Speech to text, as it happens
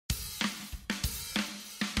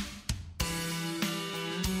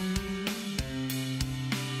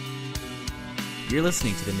You're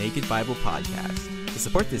listening to the Naked Bible Podcast. To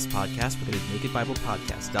support this podcast, go to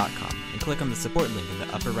nakedbiblepodcast.com and click on the support link in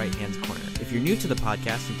the upper right-hand corner. If you're new to the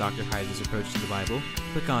podcast and Dr. Heiser's approach to the Bible,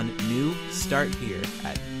 click on New Start Here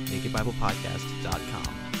at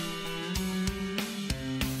nakedbiblepodcast.com.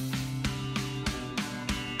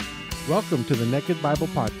 Welcome to the Naked Bible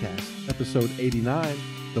Podcast, episode 89,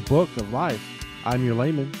 The Book of Life. I'm your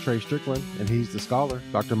layman, Trey Strickland, and he's the scholar,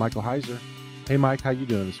 Dr. Michael Heiser. Hey, Mike, how you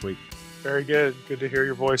doing this week? Very good. Good to hear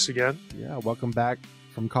your voice again. Yeah, welcome back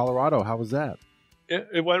from Colorado. How was that?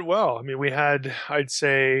 It went well. I mean, we had, I'd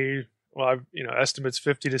say, estimates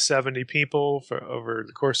 50 to 70 people for over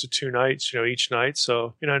the course of 2 nights, each night.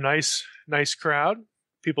 So, nice crowd.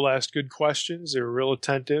 People asked good questions. They were real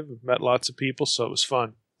attentive. We've met lots of people, so it was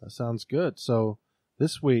fun. That sounds good. So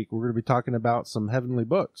this week, we're going to be talking about some heavenly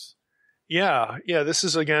books. Yeah. This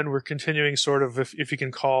is, again, we're continuing sort of, if you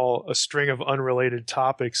can call a string of unrelated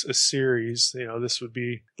topics a series. This would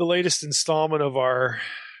be the latest installment of our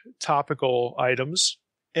topical items.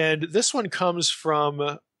 And this one comes from,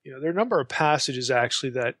 there are a number of passages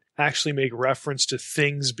actually that actually make reference to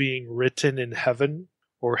things being written in heaven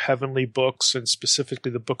or heavenly books, and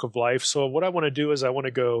specifically the Book of Life. So what I want to do is I want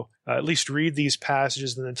to go at least read these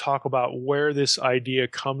passages and then talk about where this idea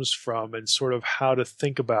comes from and sort of how to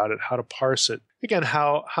think about it, how to parse it. Again,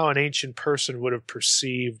 how an ancient person would have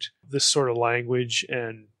perceived this sort of language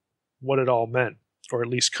and what it all meant, or at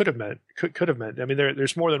least could have meant. I mean,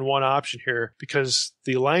 there's more than one option here because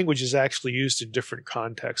the language is actually used in different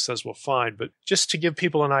contexts, as we'll find. But just to give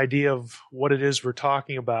people an idea of what it is we're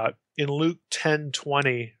talking about, in Luke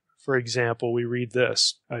 10:20, for example, we read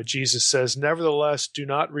this. Jesus says, "Nevertheless, do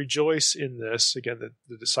not rejoice in this." Again,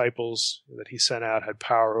 the disciples that he sent out had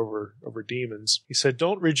power over demons. He said,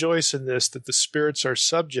 "Don't rejoice in this, that the spirits are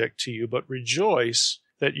subject to you, but rejoice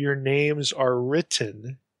that your names are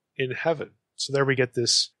written in heaven." So there we get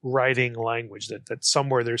this writing language, that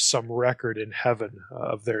somewhere there's some record in heaven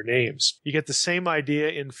of their names. You get the same idea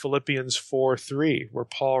in Philippians 4:3, where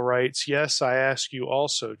Paul writes, "Yes, I ask you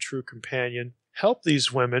also, true companion, help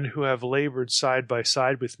these women who have labored side by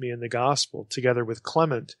side with me in the gospel, together with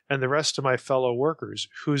Clement and the rest of my fellow workers,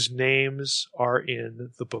 whose names are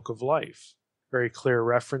in the book of life." Very clear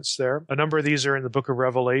reference there. A number of these are in the book of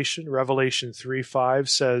Revelation. Revelation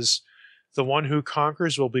 3:5 says, "The one who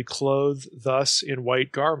conquers will be clothed thus in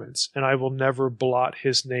white garments, and I will never blot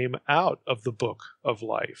his name out of the book of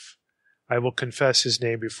life. I will confess his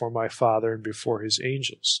name before my Father and before his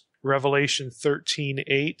angels." Revelation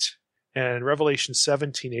 13:8 and Revelation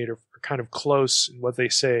 17:8 are kind of close in what they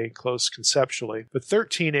say, close conceptually. But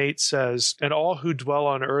 13:8 says, "And all who dwell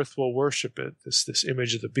on earth will worship it," this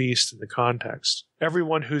image of the beast in the context.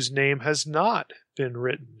 "Everyone whose name has not been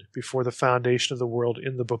written before the foundation of the world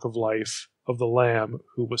in the book of life of the Lamb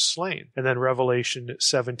who was slain." And then Revelation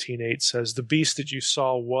 17:8 says, "The beast that you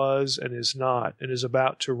saw was and is not, and is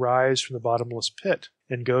about to rise from the bottomless pit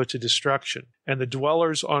and go to destruction. And the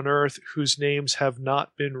dwellers on earth whose names have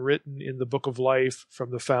not been written in the book of life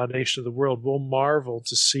from the foundation of the world will marvel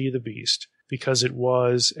to see the beast, because it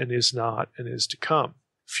was and is not and is to come."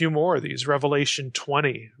 Few more of these. Revelation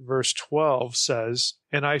 20, verse 12 says,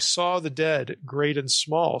 "And I saw the dead, great and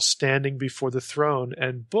small, standing before the throne,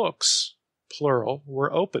 and books," plural,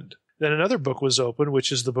 "were opened. Then another book was opened,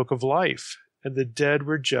 which is the book of life, and the dead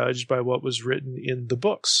were judged by what was written in the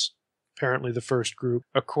books," apparently the first group,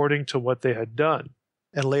 "according to what they had done."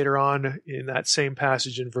 And later on in that same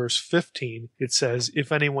passage in verse 15, it says,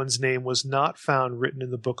 "If anyone's name was not found written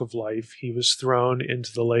in the book of life, he was thrown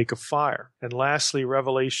into the lake of fire." And lastly,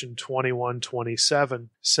 Revelation 21:27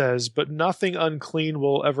 says, "But nothing unclean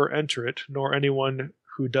will ever enter it, nor anyone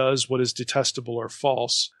who does what is detestable or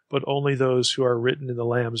false, but only those who are written in the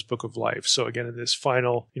Lamb's book of life." So again, in this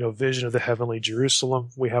final, vision of the heavenly Jerusalem,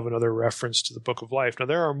 we have another reference to the book of life. Now,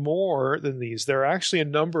 there are more than these. There are actually a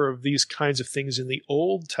number of these kinds of things in the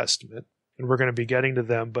Old Testament, and we're going to be getting to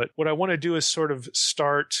them. But what I want to do is sort of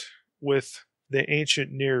start with the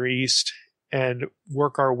ancient Near East and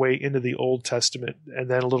work our way into the Old Testament, and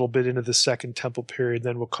then a little bit into the Second Temple period.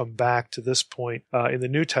 Then we'll come back to this point in the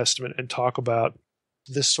New Testament and talk about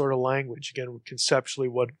this sort of language, again, conceptually,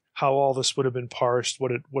 how all this would have been parsed,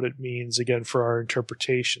 what it means, again, for our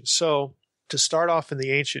interpretation. So to start off in the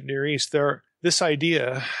ancient Near East, this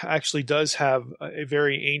idea actually does have a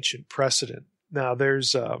very ancient precedent. Now, there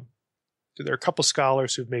are a couple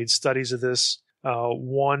scholars who've made studies of this.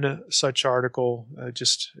 One such article,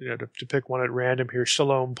 to pick one at random here,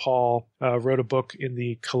 Shalom Paul wrote a book in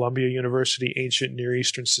the Columbia University Ancient Near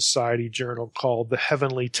Eastern Society Journal called "The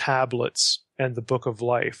Heavenly Tablets." and the Book of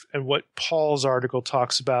Life. And what Paul's article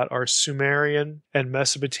talks about are Sumerian and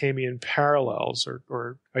Mesopotamian parallels,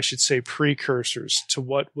 or I should say precursors to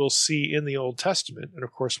what we'll see in the Old Testament, and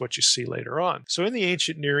of course what you see later on. So in the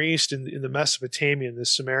ancient Near East, in the Mesopotamian, the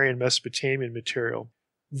Sumerian Mesopotamian material,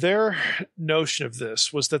 their notion of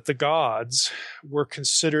this was that the gods were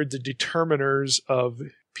considered the determiners of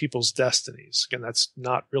people's destinies. Again, that's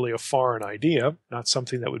not really a foreign idea, not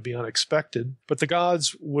something that would be unexpected, but the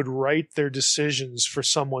gods would write their decisions for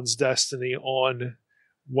someone's destiny on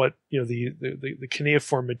what the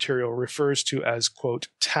cuneiform material refers to as, quote,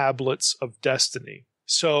 tablets of destiny.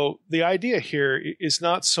 So the idea here is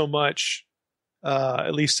not so much,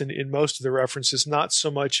 at least in most of the references, not so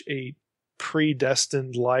much a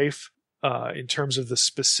predestined life in terms of the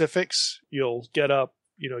specifics. You'll get up,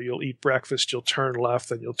 you'll eat breakfast, you'll turn left,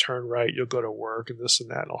 then you'll turn right, you'll go to work, and this and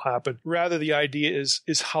that will happen. Rather, the idea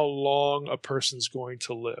is how long a person's going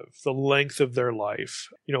to live, the length of their life,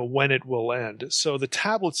 when it will end. So the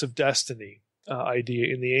tablets of destiny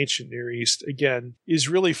idea in the ancient Near East, again, is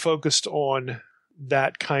really focused on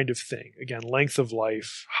that kind of thing. Again, length of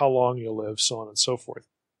life, how long you'll live, so on and so forth.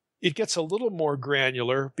 It gets a little more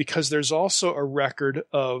granular because there's also a record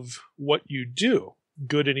of what you do,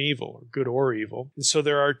 good and evil, or good or evil. And so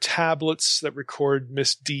there are tablets that record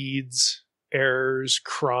misdeeds, errors,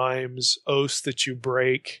 crimes, oaths that you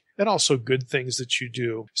break, and also good things that you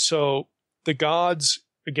do. So the gods,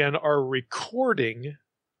 again, are recording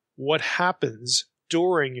what happens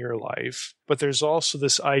during your life, but there's also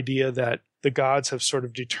this idea that the gods have sort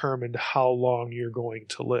of determined how long you're going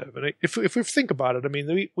to live. And if we think about it, I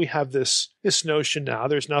mean, we have this notion now.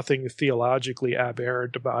 There's nothing theologically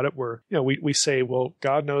aberrant about it where, we say, well,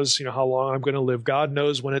 God knows, how long I'm going to live. God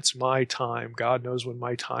knows when it's my time. God knows when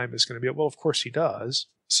my time is going to be. Well, of course he does.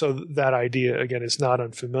 So that idea, again, is not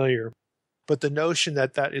unfamiliar. But the notion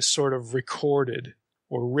that is sort of recorded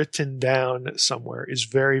or written down somewhere is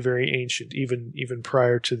very, very ancient, even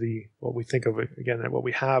prior to what we think of, again, what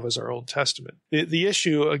we have as our Old Testament. The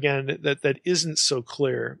issue, again, that isn't so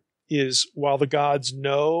clear is while the gods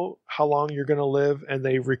know how long you're going to live and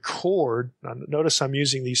they record, notice I'm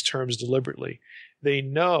using these terms deliberately, they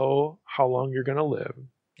know how long you're going to live,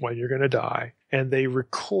 when you're going to die, and they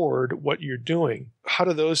record what you're doing. How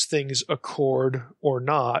do those things accord or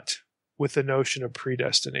not with the notion of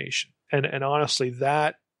predestination? And honestly,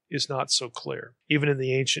 that is not so clear, even in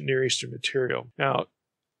the ancient Near Eastern material. Now,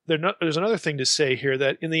 there's another thing to say here,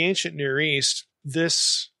 that in the ancient Near East,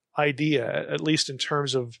 this idea, at least in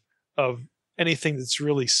terms of anything that's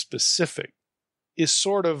really specific, is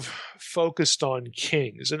sort of focused on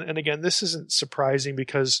kings. And again, this isn't surprising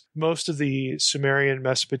because most of the Sumerian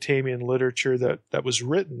Mesopotamian literature that was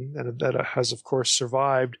written and that has, of course,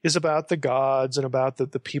 survived is about the gods and about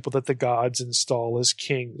the people that the gods install as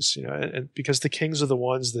kings, and because the kings are the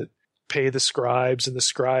ones that pay the scribes, and the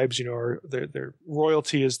scribes, are their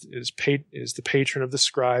royalty is the patron of the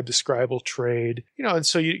scribal trade, and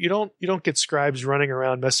so you don't get scribes running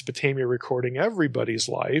around Mesopotamia recording everybody's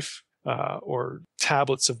life. Or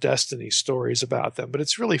tablets of destiny stories about them, but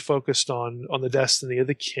it's really focused on the destiny of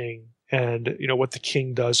the king and what the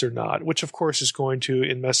king does or not, which of course is going to,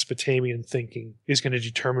 in Mesopotamian thinking, is going to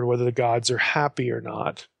determine whether the gods are happy or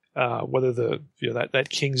not, whether that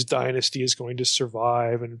king's dynasty is going to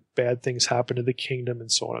survive and bad things happen to the kingdom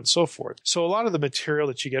and so on and so forth. So a lot of the material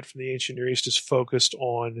that you get from the ancient Near East is focused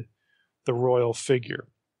on the royal figure.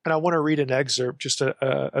 And I want to read an excerpt just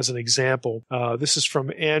as an example. This is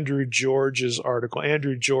from Andrew George's article.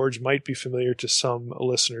 Andrew George might be familiar to some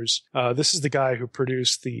listeners. This is the guy who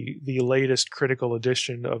produced the latest critical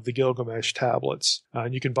edition of the Gilgamesh tablets.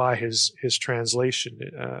 And you can buy his translation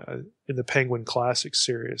in the Penguin Classic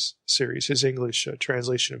series, his English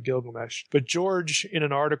translation of Gilgamesh. But George, in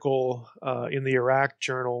an article in the Iraq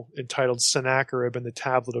Journal entitled Sennacherib and the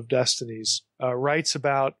Tablet of Destinies, writes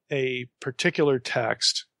about a particular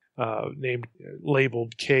text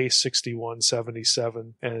labeled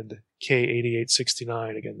K6177 and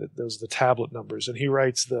K8869. Again, those are the tablet numbers. And he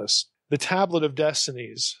writes this: "The Tablet of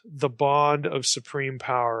Destinies, the bond of supreme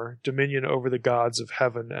power, dominion over the gods of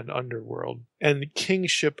heaven and underworld, and the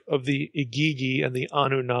kingship of the Igigi and the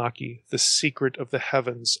Anunnaki, the secret of the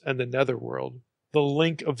heavens and the netherworld, the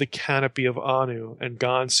link of the canopy of Anu and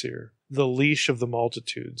Gansir, the leash of the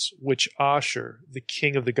multitudes, which Ashur, the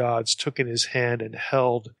king of the gods, took in his hand and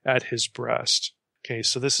held at his breast." Okay,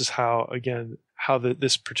 so this is how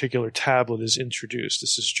this particular tablet is introduced.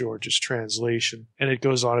 This is George's translation. And it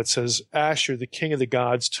goes on, it says, "Ashur, the king of the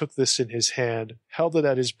gods, took this in his hand, held it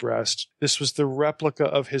at his breast. This was the replica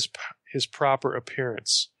of his proper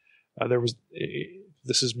appearance."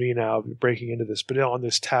 this is me now breaking into this, but on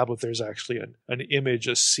this tablet there's actually an image,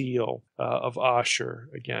 a seal of Asher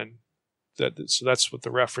again. So that's what the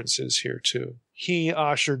reference is here too. He,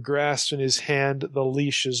 Asher, grasped in his hand the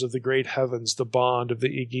leashes of the great heavens, the bond of the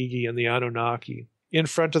Igigi and the Anunnaki. In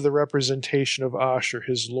front of the representation of Asher,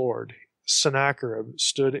 his lord, Sennacherib,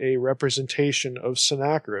 stood a representation of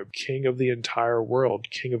Sennacherib, king of the entire world,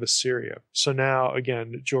 king of Assyria. So now,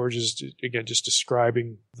 again, George is just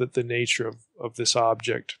describing the nature of this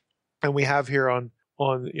object. And we have here on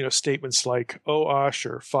statements like, O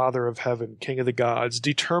Asher, father of heaven, king of the gods,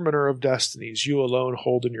 determiner of destinies, you alone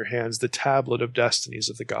hold in your hands the tablet of destinies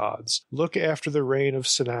of the gods. Look after the reign of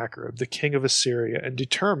Sennacherib, the king of Assyria, and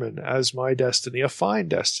determine as my destiny a fine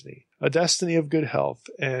destiny, a destiny of good health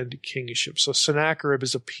and kingship. So Sennacherib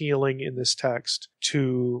is appealing in this text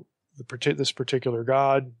to this particular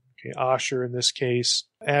god, Asher in this case,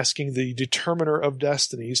 asking the determiner of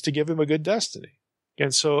destinies to give him a good destiny.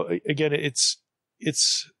 And so again,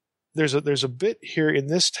 there's a bit here in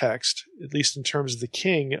this text, at least in terms of the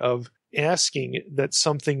king, of asking that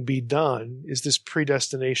something be done. Is this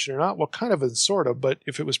predestination or not? Well, kind of and sort of, but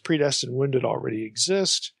if it was predestined, wouldn't it already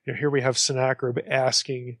exist? Here we have Sennacherib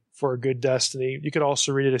asking for a good destiny. You could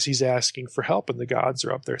also read it as he's asking for help, and the gods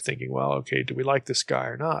are up there thinking, well, okay, do we like this guy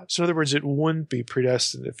or not? So in other words, it wouldn't be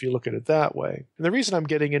predestined if you look at it that way. And the reason I'm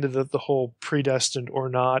getting into the whole predestined or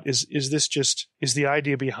not is the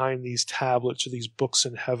idea behind these tablets or these books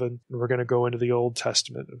in heaven. And we're going to go into the Old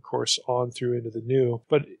Testament, of course, on through into the New.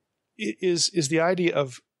 But is the idea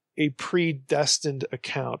of a predestined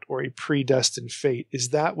account or a predestined fate. Is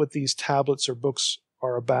that what these tablets or books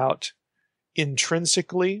are about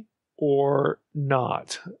intrinsically or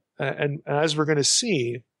not? And as we're going to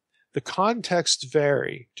see, the contexts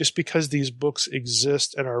vary just because these books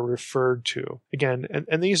exist and are referred to. Again,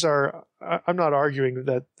 and these are, I'm not arguing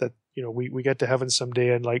that we get to heaven someday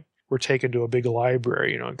and like we're taken to a big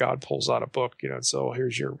library, and God pulls out a book, and so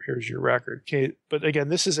here's your record. Okay, but again,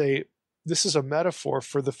 this is a metaphor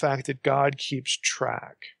for the fact that God keeps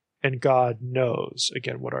track. And God knows,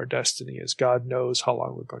 again, what our destiny is. God knows how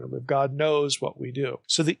long we're going to live. God knows what we do.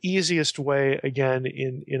 So the easiest way, again,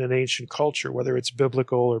 in an ancient culture, whether it's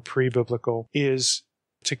biblical or pre-biblical, is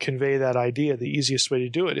to convey that idea. The easiest way to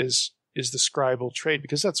do it is the scribal trade,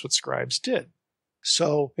 because that's what scribes did.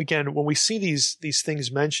 So again, when we see these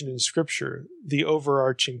things mentioned in Scripture, the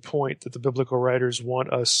overarching point that the biblical writers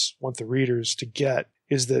want the readers to get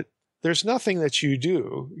is that there's nothing that you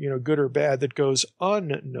do, good or bad, that goes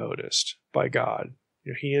unnoticed by God.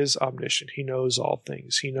 He is omniscient. He knows all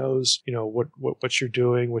things. He knows, what you're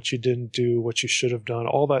doing, what you didn't do, what you should have done,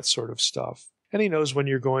 all that sort of stuff. And he knows when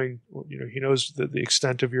you're going, he knows the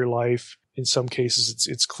extent of your life. In some cases,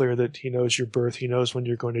 it's clear that he knows your birth. He knows when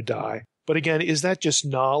you're going to die. But again, is that just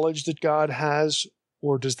knowledge that God has,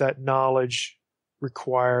 or does that knowledge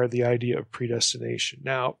require the idea of predestination?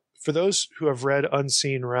 Now, for those who have read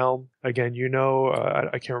Unseen Realm, again,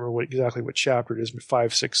 I can't remember exactly what chapter it is, but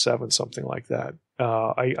 5, 6, 7, something like that.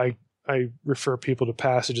 I refer people to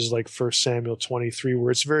passages like 1 Samuel 23,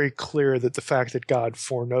 where it's very clear that the fact that God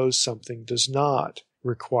foreknows something does not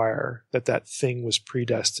require that thing was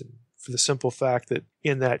predestined. For the simple fact that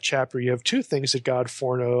in that chapter you have two things that God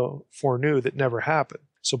foreknew that never happened.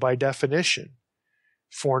 So by definition,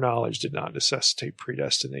 foreknowledge did not necessitate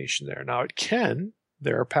predestination there. Now it can.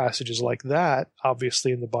 There are passages like that,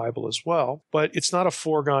 obviously, in the Bible as well, but it's not a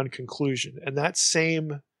foregone conclusion. And that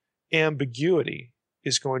same ambiguity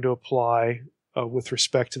is going to apply with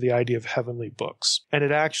respect to the idea of heavenly books. And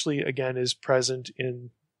it actually, again, is present in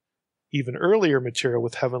even earlier material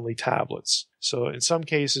with heavenly tablets. So in some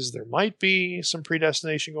cases, there might be some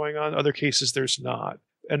predestination going on. Other cases, there's not.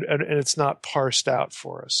 And it's not parsed out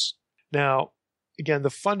for us. Now, again, the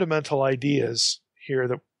fundamental ideas here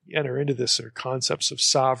that enter into this are concepts of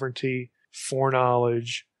sovereignty,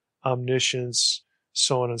 foreknowledge, omniscience,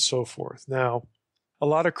 so on and so forth. Now, a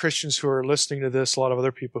lot of Christians who are listening to this, a lot of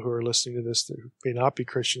other people who are listening to this that may not be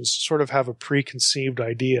Christians, sort of have a preconceived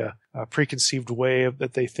idea, a preconceived way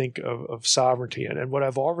that they think of sovereignty. And what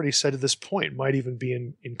I've already said at this point might even be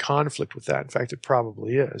in conflict with that. In fact, it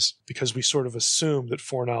probably is, because we sort of assume that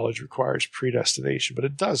foreknowledge requires predestination, but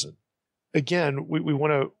it doesn't. Again, we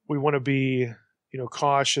want to be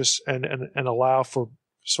cautious and allow for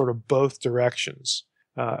sort of both directions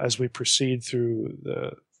as we proceed through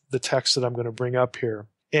the text that I'm going to bring up here.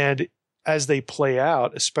 And as they play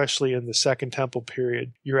out, especially in the Second Temple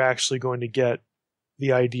period, you're actually going to get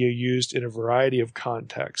the idea used in a variety of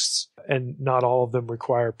contexts, and not all of them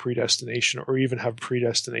require predestination or even have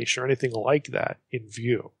predestination or anything like that in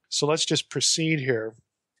view. So let's just proceed here.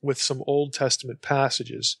 with some Old Testament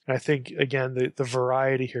passages. And I think, again, the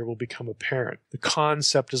variety here will become apparent. The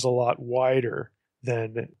concept is a lot wider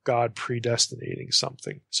than God predestinating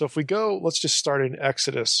something. So if we go, let's just start in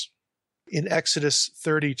Exodus. In Exodus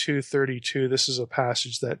 32:32, this is a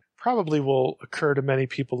passage that probably will occur to many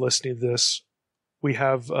people listening to this. We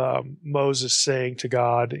have Moses saying to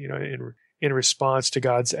God, in response to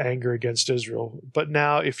God's anger against Israel, "But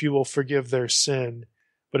now if you will forgive their sin,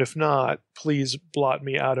 but if not, please blot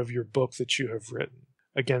me out of your book that you have written."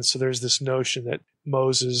 Again, so there's this notion that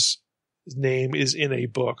Moses' name is in a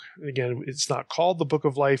book. Again, it's not called the Book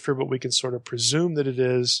of Life here, but we can sort of presume that it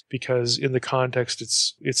is, because in the context,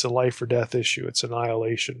 it's a life or death issue. It's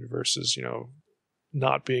annihilation versus,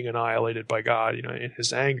 not being annihilated by God, in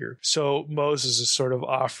his anger. So Moses is sort of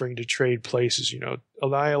offering to trade places,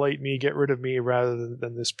 annihilate me, get rid of me rather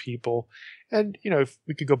than this people. And, if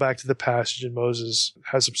we could go back to the passage, and Moses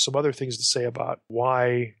has some other things to say about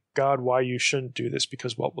why you shouldn't do this,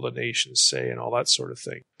 because what will the nations say, and all that sort of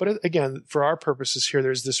thing. But again, for our purposes here,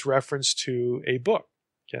 there's this reference to a book.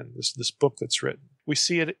 Again, this book that's written. We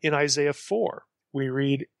see it in Isaiah 4. We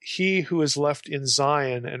read, "He who is left in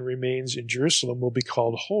Zion and remains in Jerusalem will be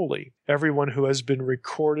called holy, everyone who has been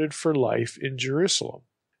recorded for life in Jerusalem."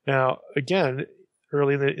 Now, again,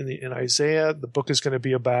 early in Isaiah, the book is going to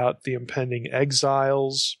be about the impending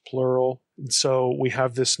exiles, plural. And so we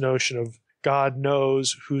have this notion of God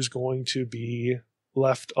knows who's going to be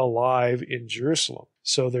left alive in Jerusalem.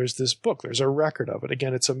 So there's this book. There's a record of it.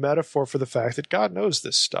 Again, it's a metaphor for the fact that God knows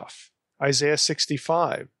this stuff. Isaiah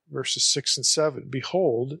 65, verses 6 and 7.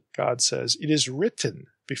 "Behold," God says, "it is written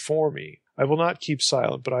before me. I will not keep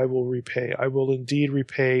silent, but I will repay. I will indeed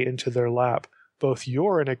repay into their lap both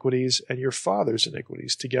your iniquities and your father's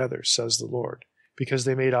iniquities together, says the Lord. Because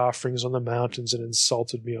they made offerings on the mountains and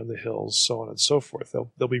insulted me on the hills," so on and so forth.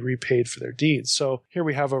 They'll be repaid for their deeds. So here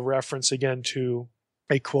we have a reference again to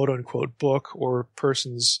a quote-unquote book or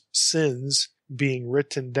person's sins being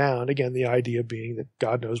written down. Again, the idea being that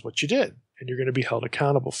God knows what you did, and you're going to be held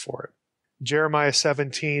accountable for it. Jeremiah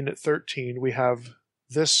 17:13, we have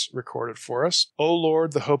this recorded for us. "O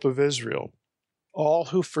Lord, the hope of Israel, all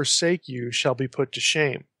who forsake you shall be put to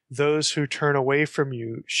shame. Those who turn away from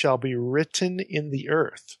you shall be written in the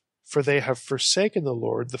earth, for they have forsaken the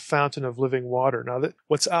Lord, the fountain of living water." Now,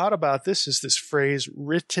 what's odd about this is this phrase,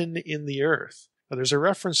 "written in the earth." Now, there's a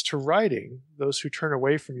reference to writing. Those who turn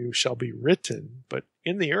away from you shall be written, but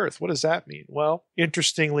in the earth, what does that mean? Well,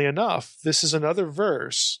 interestingly enough, this is another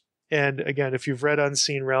verse. And again, if you've read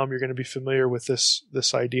Unseen Realm, you're going to be familiar with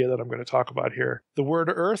this idea that I'm going to talk about here. The word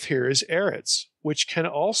earth here is eretz, which can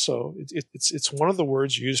also, it's one of the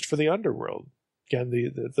words used for the underworld. Again,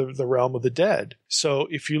 the realm of the dead. So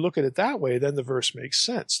if you look at it that way, then the verse makes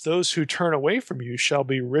sense. Those who turn away from you shall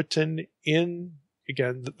be written in,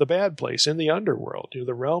 again, the bad place, in the underworld,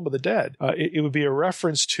 the realm of the dead. It would be a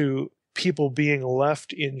reference to people being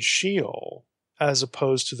left in Sheol, as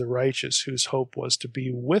opposed to the righteous whose hope was to be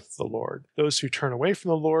with the Lord. Those who turn away from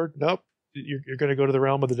the Lord, nope, you're going to go to the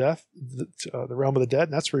realm of the realm of the dead,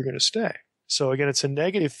 and that's where you're going to stay. So again, it's a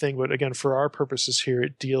negative thing, but again, for our purposes here,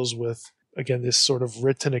 it deals with, again, this sort of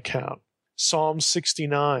written account. Psalm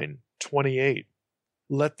 69:28.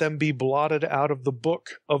 "Let them be blotted out of the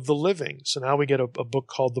book of the living." So now we get a book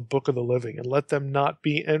called the Book of the Living. "And let them not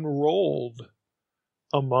be enrolled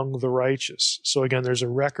among the righteous." So again, there's a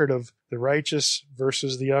record of the righteous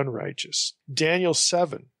versus the unrighteous. Daniel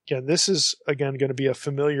 7. Again, this is, again, going to be a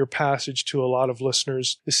familiar passage to a lot of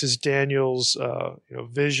listeners. This is Daniel's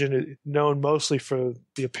vision, known mostly for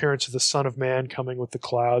the appearance of the Son of Man coming with the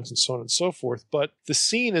clouds and so on and so forth. But the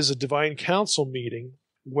scene is a divine council meeting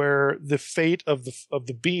where the fate of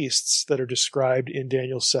the beasts that are described in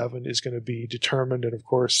Daniel 7 is going to be determined and, of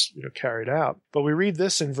course, carried out. But we read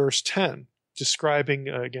this in verse 10. Describing,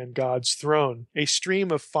 again, God's throne. "A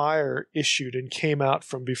stream of fire issued and came out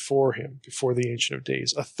from before him, before the Ancient of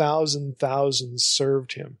Days. 1,000,000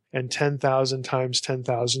 served him, and 10,000 times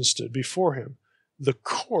 10,000 stood before him. The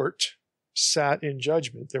court sat in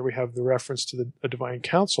judgment." There we have the reference to a divine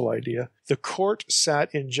council idea. "The court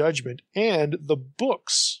sat in judgment, and the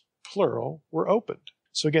books," plural, "were opened."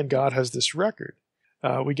 So again, God has this record.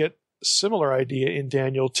 We get a similar idea in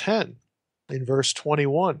Daniel 10. In verse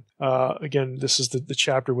 21, again, this is the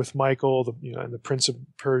chapter with Michael, and the prince of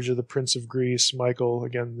Persia, the prince of Greece, Michael,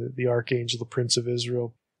 again, the archangel, the prince of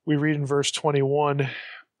Israel. We read in verse 21,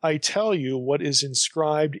 "I tell you what is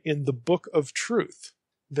inscribed in the book of truth.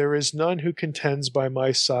 There is none who contends by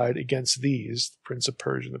my side against these," the prince of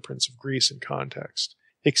Persia and the prince of Greece in context,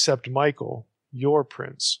 "except Michael, your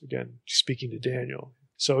prince." Again, speaking to Daniel.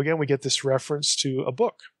 So again, we get this reference to a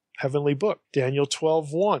book. heavenly book. Daniel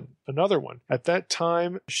 12:1, another one. At that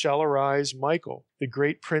time shall arise Michael, the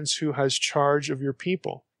great prince who has charge of your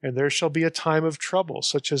people. And there shall be a time of trouble,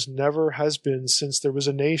 such as never has been since there was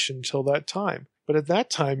a nation till that time. But at that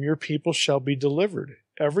time your people shall be delivered,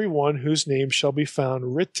 every one whose name shall be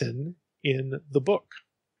found written in the book.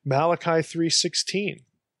 Malachi 3:16.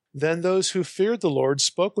 Then those who feared the Lord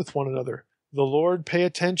spoke with one another. The Lord paid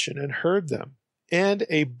attention and heard them. And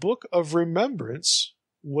a book of remembrance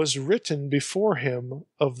was written before him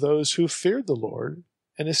of those who feared the Lord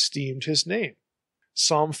and esteemed his name.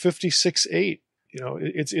 Psalm 56:8.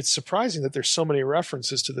 It's surprising that there's so many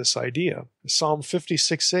references to this idea. Psalm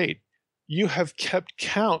 56:8. You have kept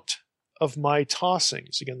count of my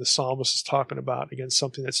tossings. Again, the psalmist is talking about,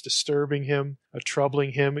 something that's disturbing him,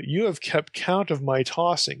 troubling him. You have kept count of my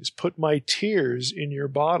tossings. Put my tears in your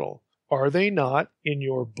bottle. Are they not in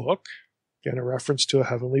your book? Again, a reference to a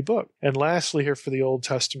heavenly book. And lastly here for the Old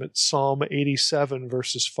Testament, Psalm 87,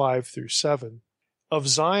 verses 5 through 7. Of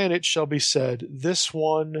Zion it shall be said, this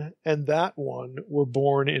one and that one were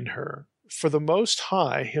born in her. For the Most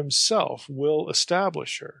High himself will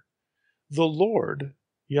establish her. The Lord,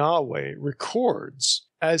 Yahweh, records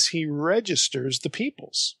as he registers the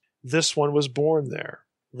peoples. This one was born there.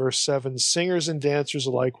 Verse 7, singers and dancers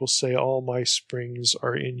alike will say, all my springs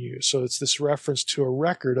are in you. So it's this reference to a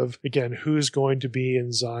record of, again, who's going to be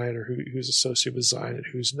in Zion or who's associated with Zion and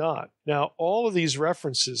who's not. Now, all of these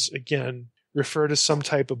references, again, refer to some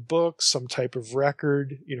type of book, some type of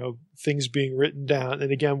record, things being written down.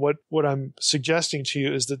 And again, what I'm suggesting to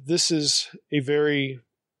you is that this is a very,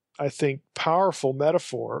 I think, powerful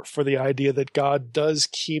metaphor for the idea that God does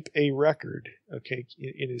keep a record,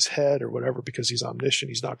 in his head or whatever, because he's omniscient.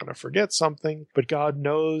 He's not going to forget something, but God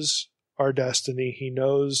knows our destiny. He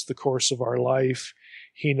knows the course of our life.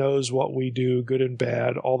 He knows what we do, good and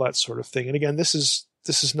bad, all that sort of thing. And again, this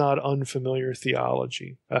is not unfamiliar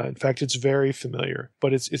theology. In fact, it's very familiar,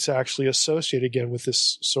 but it's actually associated again with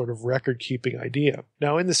this sort of record-keeping idea.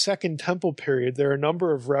 Now, in the Second Temple period, there are a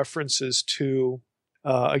number of references to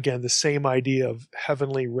again, the same idea of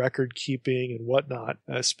heavenly record keeping and whatnot,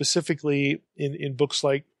 specifically in books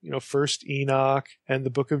like, First Enoch and the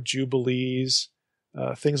Book of Jubilees,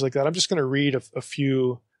 things like that. I'm just going to read a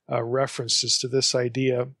few references to this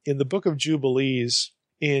idea. In the Book of Jubilees,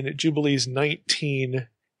 in Jubilees 19,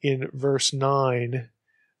 in verse 9,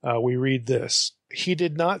 we read this. He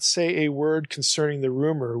did not say a word concerning the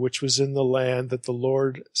rumor which was in the land that the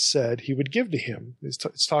Lord said he would give to him.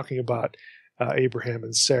 It's talking about Abraham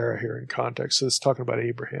and Sarah here in context. So it's talking about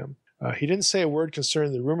Abraham. He didn't say a word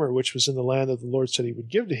concerning the rumor which was in the land that the Lord said he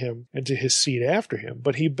would give to him and to his seed after him,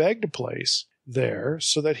 but he begged a place there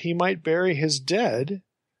so that he might bury his dead,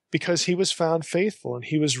 because he was found faithful and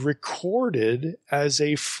he was recorded as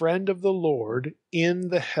a friend of the Lord in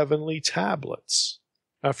the heavenly tablets.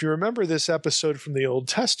 Now, if you remember this episode from the Old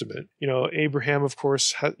Testament, Abraham, of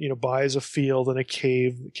course, buys a field and a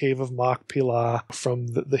cave, the cave of Machpelah, from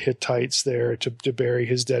the Hittites there to bury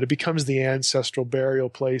his dead. It becomes the ancestral burial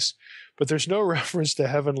place, but there's no reference to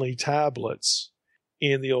heavenly tablets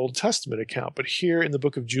in the Old Testament account. But here in the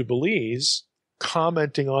Book of Jubilees,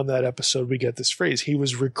 commenting on that episode, we get this phrase, he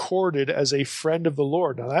was recorded as a friend of the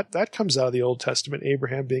Lord. Now that comes out of the Old Testament,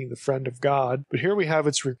 Abraham being the friend of God. But here we have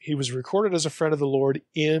he was recorded as a friend of the Lord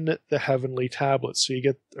in the heavenly tablets. So you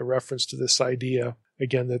get a reference to this idea,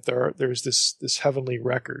 again, that there's this heavenly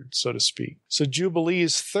record, so to speak. So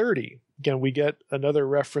Jubilees 30, again, we get another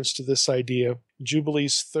reference to this idea.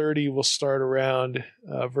 Jubilees 30 will start around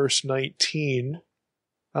verse 19.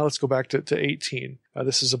 Let's go back to 18.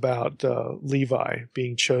 This is about Levi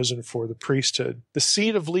being chosen for the priesthood. The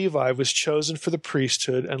seed of Levi was chosen for the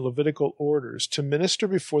priesthood and Levitical orders to minister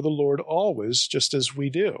before the Lord always, just as we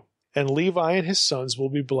do. And Levi and his sons will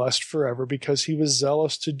be blessed forever, because he was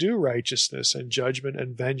zealous to do righteousness and judgment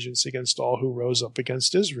and vengeance against all who rose up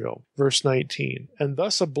against Israel. Verse 19. And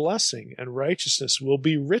thus a blessing and righteousness will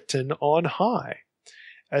be written on high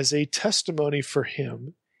as a testimony for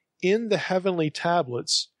him in the heavenly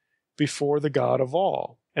tablets before the God of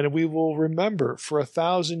all. And we will remember for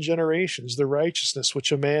 1,000 generations the righteousness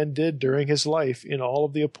which a man did during his life in all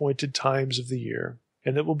of the appointed times of the year.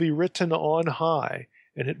 And it will be written on high,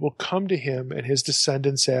 and it will come to him and his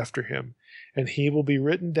descendants after him, and he will be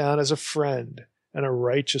written down as a friend and a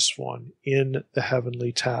righteous one in the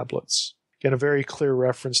heavenly tablets. Again, a very clear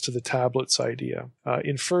reference to the tablets idea.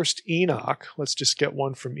 In First Enoch, let's just get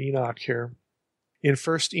one from Enoch here. In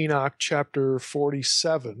First Enoch chapter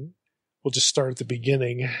 47, we'll just start at the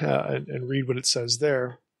beginning and read what it says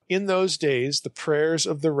there. In those days, the prayers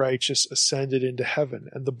of the righteous ascended into heaven,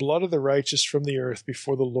 and the blood of the righteous from the earth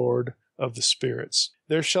before the Lord of the spirits.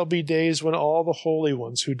 There shall be days when all the holy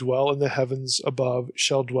ones who dwell in the heavens above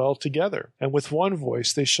shall dwell together, and with one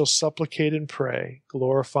voice they shall supplicate and pray,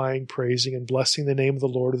 glorifying, praising, and blessing the name of the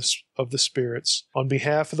Lord of the spirits, on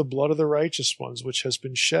behalf of the blood of the righteous ones which has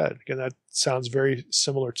been shed. Again, that sounds very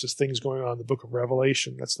similar to things going on in the book of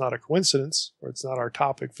Revelation. That's not a coincidence, or it's not our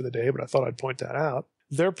topic for the day, but I thought I'd point that out.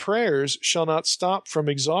 Their prayers shall not stop from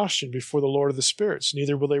exhaustion before the Lord of the spirits,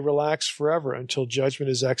 neither will they relax forever until judgment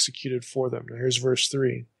is executed for them. Now here's verse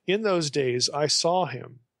 3. In those days I saw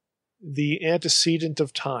him, the antecedent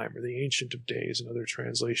of time, or the ancient of days in other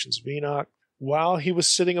translations of Enoch, while he was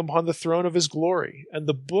sitting upon the throne of his glory, and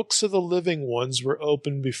the books of the living ones were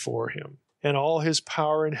opened before him, and all his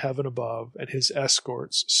power in heaven above and his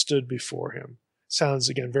escorts stood before him. Sounds,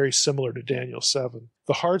 again, very similar to Daniel 7.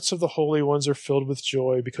 The hearts of the holy ones are filled with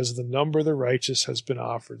joy because of the number of the righteous has been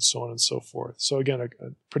offered, so on and so forth. So again, a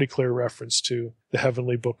pretty clear reference to the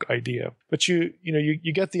heavenly book idea. But you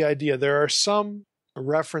get the idea. There are some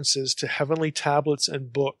references to heavenly tablets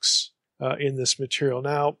and books in this material.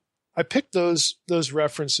 Now, I picked those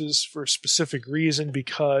references for a specific reason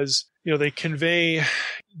because they convey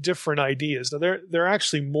different ideas. Now, there are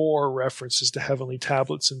actually more references to heavenly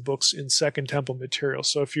tablets and books in Second Temple material.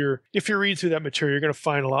 So if you read through that material, you're going to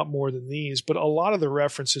find a lot more than these. But a lot of the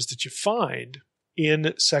references that you find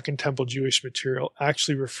in Second Temple Jewish material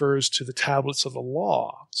actually refers to the tablets of the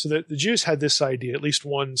law. So that the Jews had this idea, at least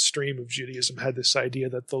one stream of Judaism had this idea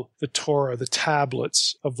that the Torah, the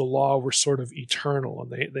tablets of the law were sort of eternal,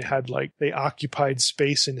 and they occupied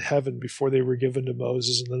space in heaven before they were given to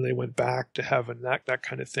Moses, and then they went back to heaven, that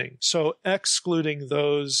kind of thing. So excluding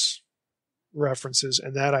those references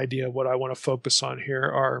and that idea, what I want to focus on here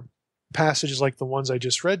are passages like the ones I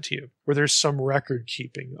just read to you, where there's some record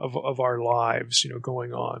keeping of our lives,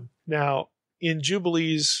 going on. Now, in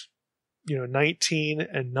Jubilees, 19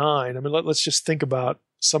 and 9, let's just think about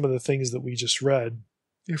some of the things that we just read.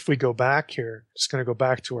 If we go back here, just going to go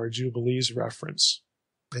back to our Jubilees reference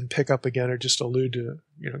and pick up again, or just allude to,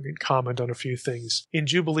 comment on a few things. In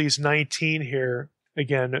Jubilees 19 here,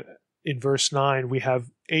 again, in verse 9, we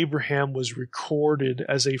have Abraham was recorded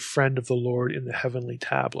as a friend of the Lord in the heavenly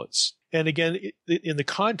tablets. And again, in the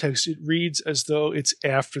context, it reads as though it's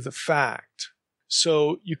after the fact.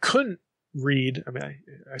 So you couldn't read,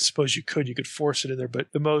 I suppose you could force it in there,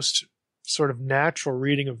 but the most sort of natural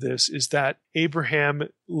reading of this is that Abraham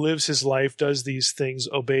lives his life, does these things,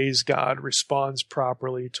 obeys God, responds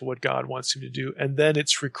properly to what God wants him to do, and then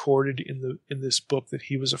it's recorded in this book that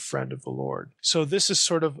he was a friend of the Lord. So this is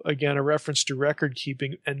sort of, again, a reference to record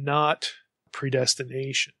keeping and not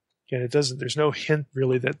predestination. Again, there's no hint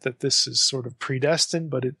really that this is sort of predestined,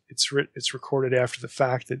 but it's recorded after the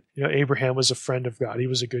fact that, Abraham was a friend of God. He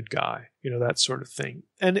was a good guy, that sort of thing.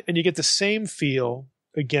 And you get the same feel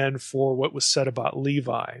again for what was said about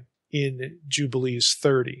Levi in Jubilees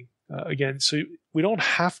 30. Again, so we don't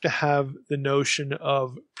have to have the notion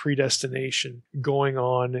of predestination going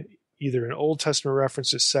on either in Old Testament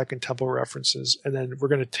references, Second Temple references, and then we're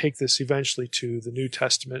going to take this eventually to the New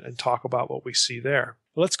Testament and talk about what we see there.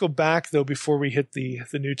 Let's go back, though, before we hit the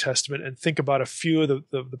New Testament and think about a few of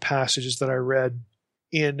the passages that I read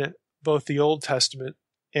in both the Old Testament,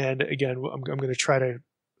 and again, I'm going to try to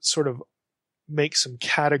sort of make some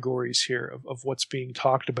categories here of what's being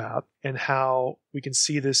talked about and how we can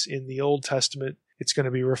see this in the Old Testament. It's going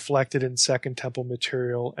to be reflected in Second Temple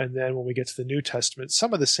material, and then when we get to the New Testament,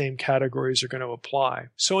 some of the same categories are going to apply.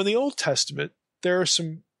 So in the Old Testament, there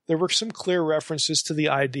were some clear references to the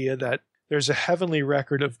idea that there's a heavenly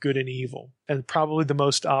record of good and evil. And probably the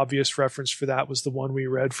most obvious reference for that was the one we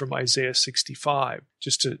read from Isaiah 65.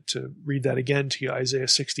 Just to read that again to you, Isaiah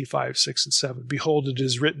 65, 6 and 7. Behold, it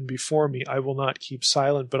is written before me, I will not keep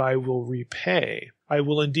silent, but I will repay. I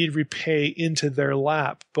will indeed repay into their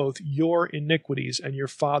lap both your iniquities and your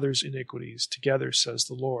father's iniquities together, says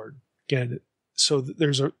the Lord. Again, so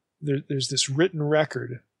there's this written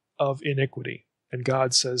record of iniquity. And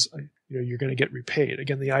God says, you're going to get repaid.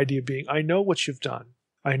 Again, the idea being, I know what you've done.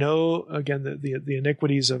 I know, again, the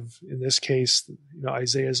iniquities of, in this case,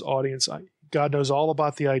 Isaiah's audience. God knows all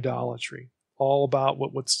about the idolatry, all about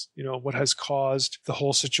what has caused the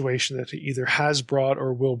whole situation that he either has brought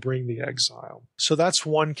or will bring the exile. So that's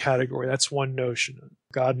one category. That's one notion.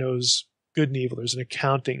 God knows good and evil. There's an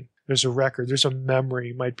accounting. There's a record. There's a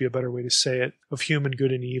memory, might be a better way to say it, of human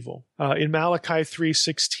good and evil. In Malachi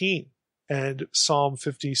 3:16, and Psalm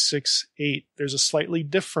 56:8, there's a slightly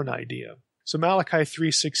different idea. So Malachi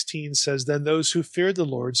 3:16 says, "Then those who feared the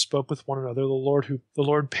Lord spoke with one another. The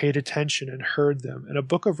Lord paid attention and heard them, and a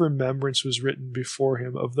book of remembrance was written before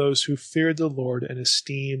him of those who feared the Lord and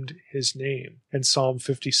esteemed his name." And Psalm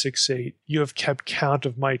 56:8, "You have kept count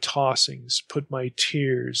of my tossings, put my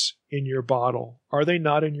tears in your bottle. Are they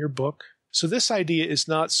not in your book?" So this idea is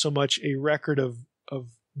not so much a record of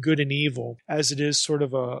good and evil as it is sort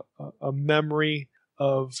of a memory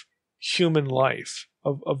of human life,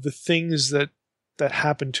 of the things that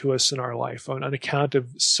happen to us in our life, on account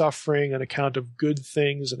of suffering, on account of good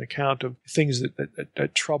things, on account of things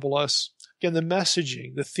that trouble us. Again,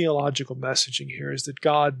 the theological messaging here is that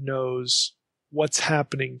God knows what's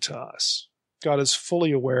happening to us. God is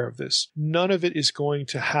fully aware of this. None of it is going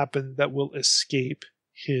to happen that will escape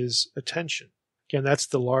his attention. Again, that's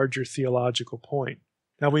the larger theological point.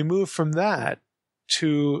 Now we move from that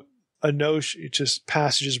to a notion, just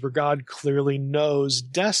passages where God clearly knows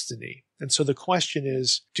destiny. And so the question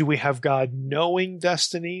is, do we have God knowing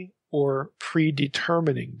destiny or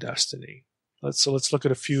predetermining destiny? Let's look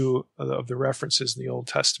at a few of the references in the Old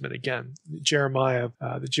Testament again. The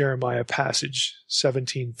Jeremiah passage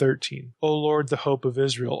 17:13. "O Lord, the hope of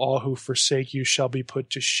Israel, all who forsake you shall be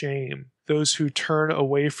put to shame. Those who turn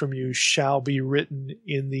away from you shall be written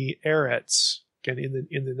in the Arets." Again,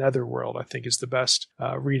 in the netherworld, I think is the best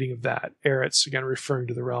reading of that. Arets, again, referring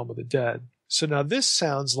to the realm of the dead. So now this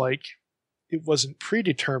sounds like it wasn't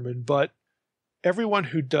predetermined, but everyone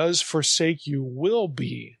who does forsake you will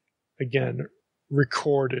be, again,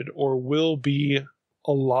 recorded or will be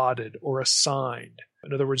allotted or assigned.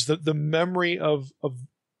 In other words, the memory of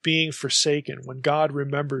being forsaken, when God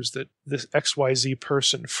remembers that this XYZ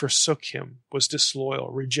person forsook him, was disloyal,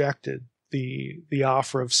 rejected the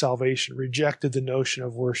offer of salvation, rejected the notion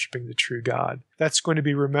of worshiping the true God. That's going to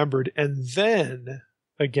be remembered. And then,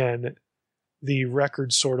 again, the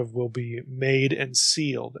record sort of will be made and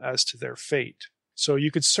sealed as to their fate. So you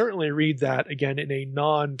could certainly read that, again, in a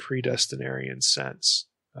non-predestinarian sense.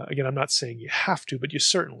 Again, I'm not saying you have to, but you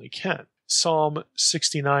certainly can. Psalm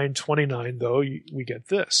 69:29, though, we get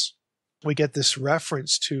this. We get this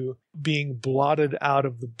reference to being blotted out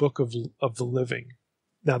of the book of the living.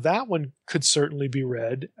 Now, that one could certainly be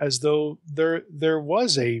read as though there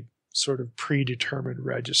was a sort of predetermined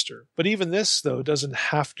register. But even this, though, doesn't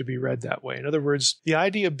have to be read that way. In other words, the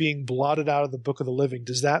idea of being blotted out of the book of the living,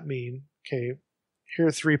 does that mean, okay, here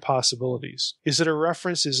are three possibilities. Is it a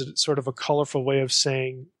reference? Is it sort of a colorful way of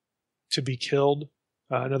saying to be killed?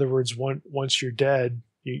 In other words, once you're dead,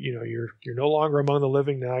 you're no longer among the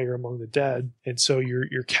living, now you're among the dead. And so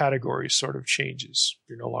your category sort of changes.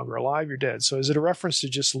 You're no longer alive, you're dead. So is it a reference to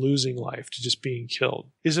just losing life, to just being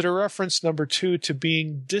killed? Is it a reference, number two, to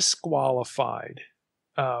being disqualified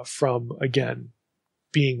from, again,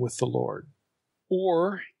 being with the Lord?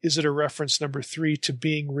 Or is it a reference, number three, to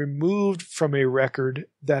being removed from a record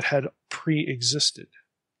that had pre-existed?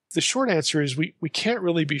 The short answer is we can't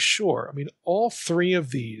really be sure. I mean, all three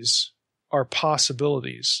of these are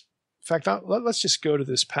possibilities. In fact, let's just go to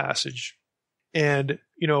this passage. And,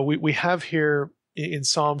 we have here in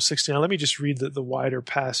Psalm 69, let me just read the wider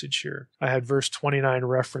passage here. I had verse 29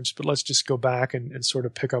 referenced, but let's just go back and sort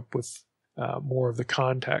of pick up with more of the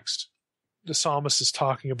context. The psalmist is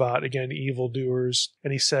talking about, again, evildoers,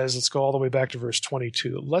 and he says, let's go all the way back to verse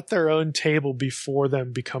 22. "Let their own table before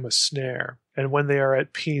them become a snare, and when they are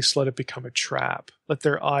at peace, let it become a trap. Let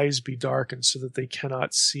their eyes be darkened so that they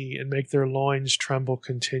cannot see, and make their loins tremble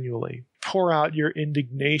continually. Pour out your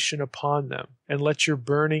indignation upon them, and let your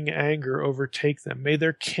burning anger overtake them. May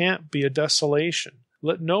their camp be a desolation.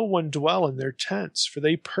 Let no one dwell in their tents, for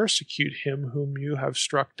they persecute him whom you have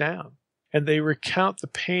struck down, and they recount the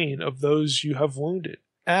pain of those you have wounded.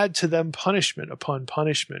 Add to them punishment upon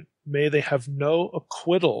punishment. May they have no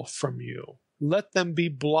acquittal from you. Let them be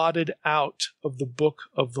blotted out of the book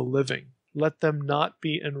of the living. Let them not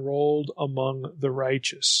be enrolled among the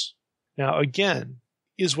righteous." Now, again,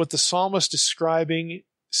 is what the psalmist describing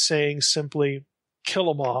saying simply, kill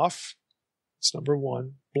them off? It's number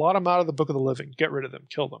one. Blot them out of the book of the living. Get rid of them.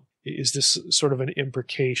 Kill them. Is this sort of an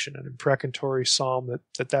imprecation, an imprecatory psalm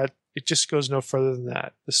that it just goes no further than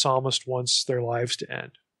that? The psalmist wants their lives to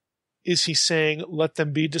end. Is he saying, let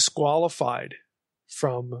them be disqualified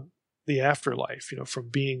from the afterlife, from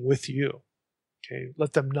being with you? Okay,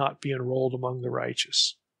 let them not be enrolled among the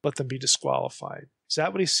righteous. Let them be disqualified. Is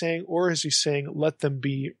that what he's saying? Or is he saying, let them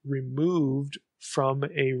be removed from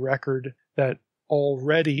a record that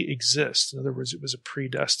already exists? In other words, it was a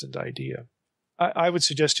predestined idea. I would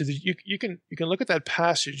suggest to you that you can look at that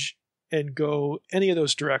passage and go any of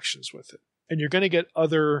those directions with it. And you're going to get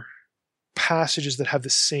other passages that have the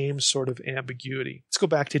same sort of ambiguity. Let's go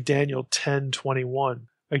back to Daniel 10:21.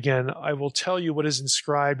 Again, I will tell you what is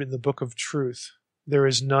inscribed in the book of truth. There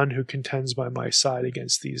is none who contends by my side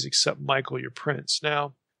against these except Michael, your prince.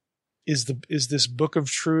 Now, is this book of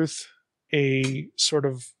truth a sort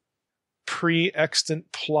of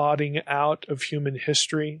pre-extant plotting out of human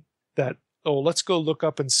history that, let's go look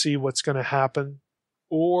up and see what's going to happen?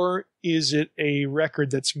 Or is it a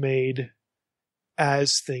record that's made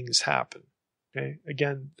as things happen? Okay,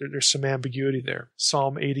 again, there's some ambiguity there.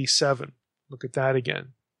 Psalm 87, look at that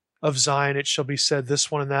again. Of Zion it shall be said,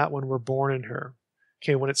 this one and that one were born in her.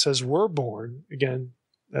 Okay, when it says we're born, again,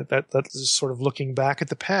 that is sort of looking back at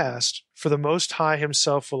the past. For the Most High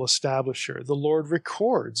himself will establish her. The Lord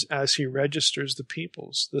records as he registers the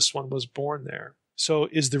peoples. This one was born there. So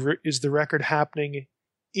is the record happening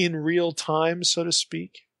in real time, so to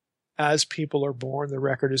speak? As people are born, the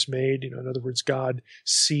record is made. In other words, God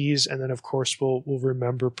sees and then, of course, will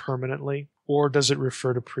remember permanently. Or does it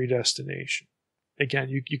refer to predestination? Again,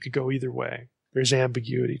 you could go either way. There's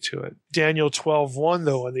ambiguity to it. Daniel 12:1,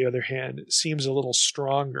 though, on the other hand, seems a little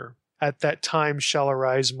stronger. At that time shall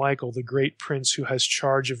arise Michael, the great prince who has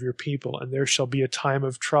charge of your people, and there shall be a time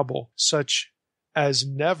of trouble, such as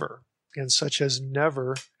never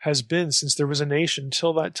has been since there was a nation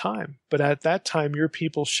till that time. But at that time your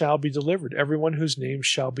people shall be delivered, everyone whose name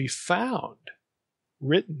shall be found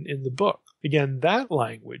written in the book. Again, that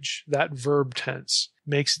language, that verb tense,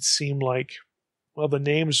 makes it seem like, the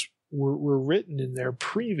names were written in there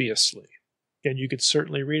previously. And you could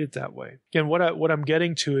certainly read it that way. Again, what I'm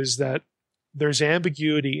getting to is that there's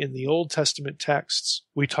ambiguity in the Old Testament texts.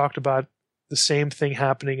 We talked about the same thing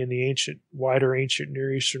happening in the wider ancient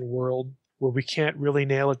Near Eastern world, where we can't really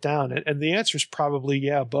nail it down. And the answer is probably,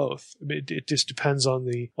 both. It just depends on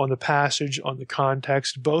the passage, on the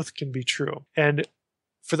context. Both can be true. And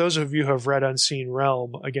for those of you who have read Unseen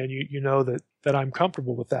Realm, again, you know that I'm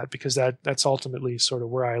comfortable with that, because that's ultimately sort of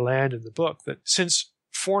where I land in the book, that since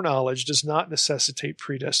foreknowledge does not necessitate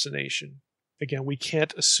predestination, again, we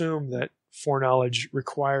can't assume that foreknowledge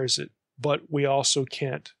requires it, but we also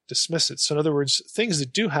can't dismiss it. So in other words, things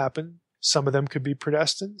that do happen, some of them could be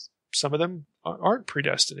predestined, some of them aren't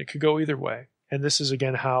predestined. It could go either way. And this is,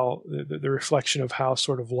 again, how the reflection of how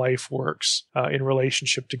sort of life works in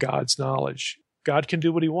relationship to God's knowledge. God can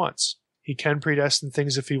do what he wants. He can predestine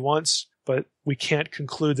things if he wants, but we can't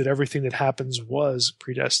conclude that everything that happens was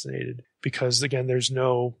predestinated, because, again, there's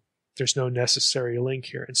no necessary link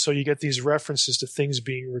here. And so you get these references to things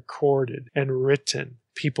being recorded and written,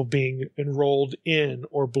 people being enrolled in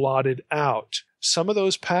or blotted out. Some of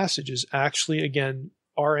those passages actually, again,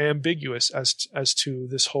 are ambiguous as to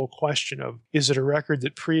this whole question of, is it a record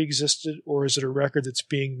that pre-existed, or is it a record that's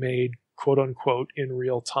being made, quote unquote, in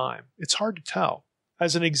real time? It's hard to tell.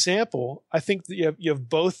 As an example, I think that you have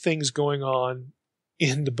both things going on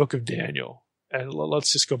in the book of Daniel. And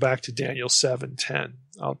let's just go back to Daniel 7:10.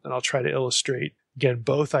 I'll try to illustrate, again,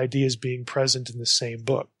 both ideas being present in the same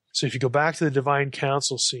book. So if you go back to the divine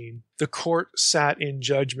council scene, the court sat in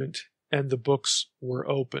judgment and the books were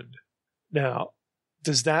opened. Now,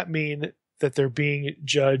 does that mean that they're being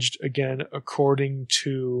judged, again, according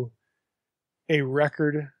to a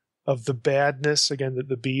record of the badness, again,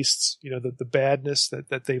 the beasts, the badness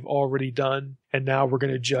that they've already done, and now we're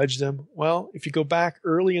going to judge them? Well, if you go back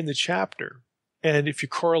early in the chapter, and if you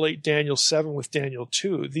correlate Daniel 7 with Daniel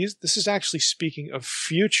 2, this is actually speaking of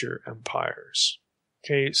future empires.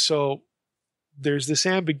 Okay, so there's this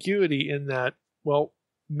ambiguity in that,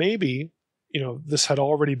 maybe, this had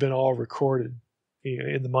already been all recorded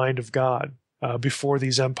in the mind of God before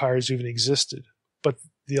these empires even existed. But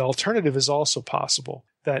the alternative is also possible,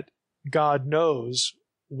 that God knows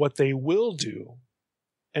what they will do.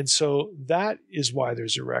 And so that is why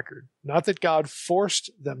there's a record. Not that God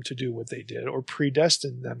forced them to do what they did or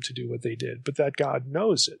predestined them to do what they did, but that God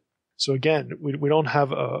knows it. So again, we don't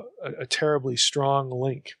have a terribly strong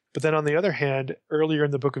link. But then on the other hand, earlier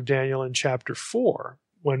in the book of Daniel in chapter 4,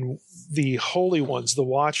 when the holy ones, the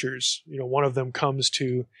watchers, one of them comes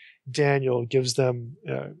to Daniel, gives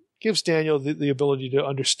Daniel the ability to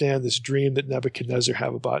understand this dream that Nebuchadnezzar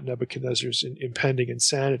have about Nebuchadnezzar's impending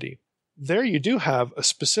insanity. There you do have a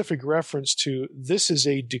specific reference to, this is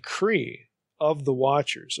a decree of the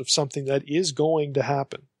watchers, of something that is going to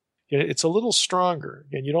happen. It's a little stronger.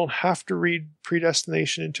 And you don't have to read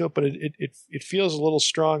predestination into it, but it feels a little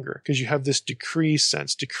stronger because you have this decree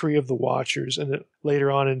sense, decree of the watchers. And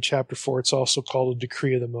later on in chapter 4, it's also called a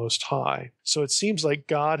decree of the Most High. So it seems like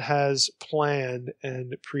God has planned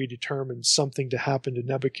and predetermined something to happen to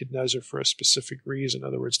Nebuchadnezzar for a specific reason. In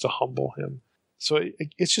other words, to humble him. So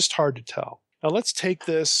it's just hard to tell. Now let's take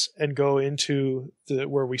this and go into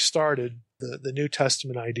where we started, the New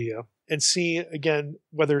Testament idea, and see again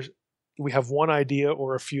whether we have one idea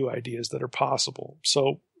or a few ideas that are possible.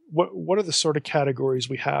 So what are the sort of categories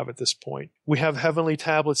we have at this point? We have heavenly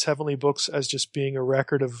tablets, heavenly books as just being a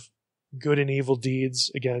record of good and evil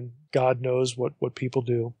deeds. Again, God knows what people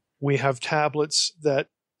do. We have tablets that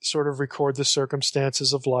sort of record the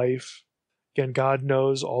circumstances of life. Again, God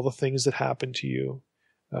knows all the things that happen to you.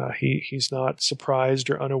 He's not surprised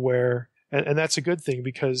or unaware. And that's a good thing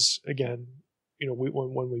because, again,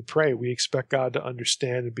 when we pray, we expect God to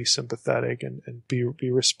understand and be sympathetic and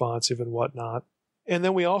be responsive and whatnot. And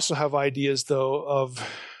then we also have ideas, though, of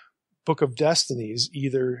Book of Destinies,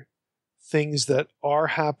 either things that are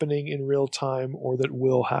happening in real time or that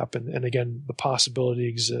will happen. And again, the possibility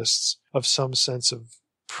exists of some sense of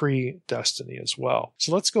predestiny as well.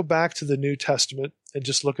 So let's go back to the New Testament and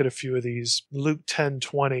just look at a few of these. Luke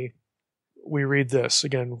 10:20, we read this,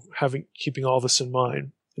 again, keeping all this in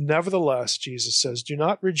mind. Nevertheless, Jesus says, do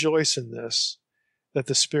not rejoice in this, that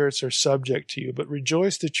the spirits are subject to you, but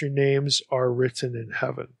rejoice that your names are written in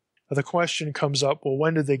heaven. Now the question comes up, well,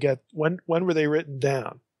 when were they written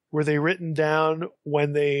down? Were they written down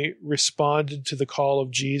when they responded to the call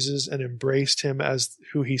of Jesus and embraced him as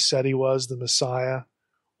who he said he was, the Messiah?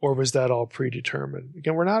 Or was that all predetermined?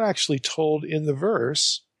 Again, we're not actually told in the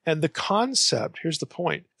verse. And the concept, here's the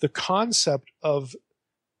point, the concept of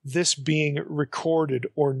this being recorded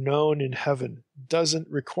or known in heaven doesn't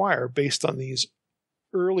require, based on these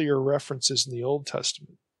earlier references in the Old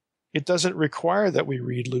Testament, it doesn't require that we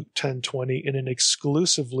read Luke 10:20 in an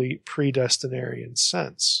exclusively predestinarian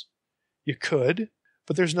sense. You could,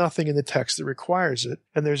 but there's nothing in the text that requires it,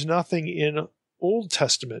 and there's nothing in Old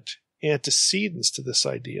Testament antecedents to this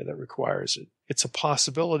idea that requires it. It's a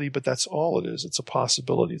possibility, but that's all it is. It's a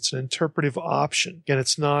possibility. It's an interpretive option. Again,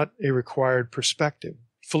 it's not a required perspective.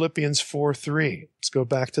 Philippians 4:3. Let's go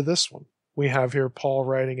back to this one. We have here Paul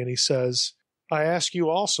writing, and he says, I ask you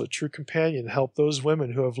also, true companion, help those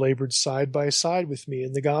women who have labored side by side with me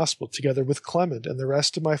in the gospel, together with Clement and the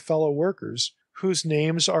rest of my fellow workers, whose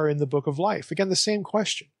names are in the book of life. Again, the same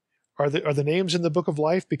question. Are the names in the book of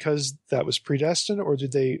life because that was predestined, or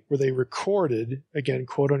were they recorded, again,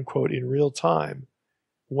 quote unquote, in real time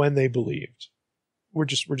when they believed? We're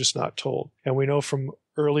just not told. And we know from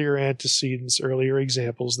earlier antecedents, earlier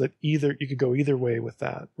examples, that you could go either way with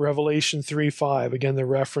that. Revelation 3:5, again, the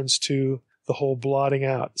reference to the whole blotting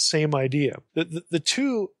out, same idea. The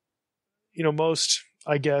two, most,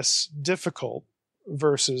 I guess, difficult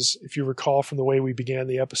verses, if you recall from the way we began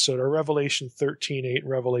the episode, are Revelation 13:8 and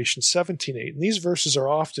Revelation 17:8. And these verses are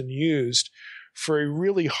often used for a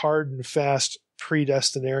really hard and fast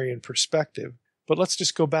predestinarian perspective. But let's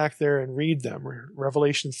just go back there and read them.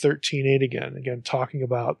 Revelation 13:8 again, talking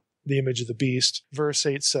about the image of the beast. Verse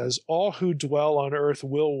 8 says, all who dwell on earth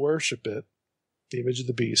will worship it, the image of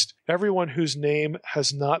the beast, everyone whose name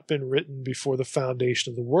has not been written before the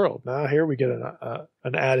foundation of the world. Now here we get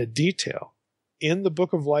an added detail. In the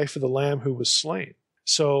book of life of the Lamb who was slain.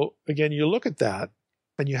 So again, you look at that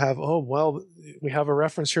and you have, we have a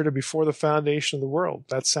reference here to before the foundation of the world.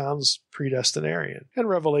 That sounds predestinarian. And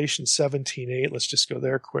Revelation 17:8, let's just go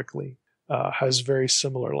there quickly, has very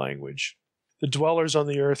similar language. The dwellers on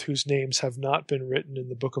the earth whose names have not been written in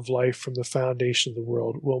the book of life from the foundation of the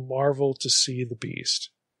world will marvel to see the beast,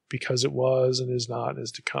 because it was and is not and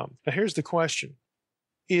is to come. Now here's the question.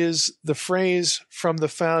 Is the phrase from the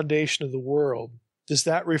foundation of the world, does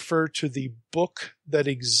that refer to the book that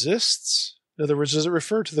exists? In other words, does it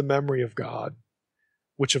refer to the memory of God,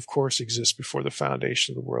 which of course exists before the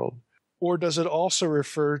foundation of the world? Or does it also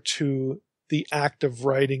refer to the act of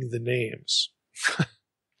writing the names?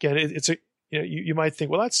 Again, you might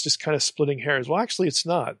think, well, that's just kind of splitting hairs. Well, actually, it's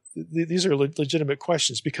not. These are legitimate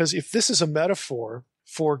questions, because if this is a metaphor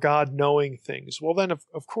for God knowing things, well, then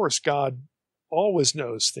of course God always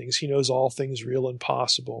knows things. He knows all things real and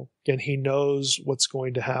possible. Again, he knows what's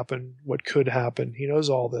going to happen, what could happen. He knows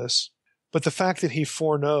all this. But the fact that he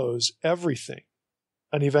foreknows everything,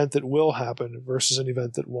 an event that will happen versus an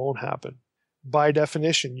event that won't happen, by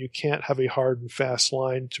definition, you can't have a hard and fast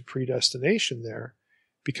line to predestination there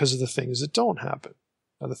because of the things that don't happen.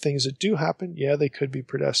 Now, the things that do happen, yeah, they could be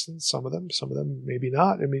predestined. Some of them maybe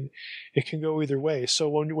not. I mean, it can go either way. So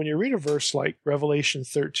when you read a verse like Revelation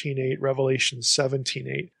 13:8, Revelation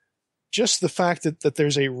 17:8, just the fact that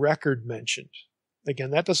there's a record mentioned,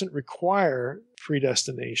 again, that doesn't require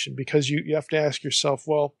predestination, because you have to ask yourself,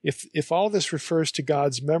 well, if all this refers to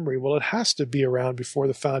God's memory, well, it has to be around before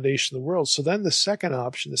the foundation of the world. So then the second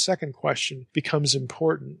option, the second question becomes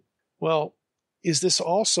important. Well, is this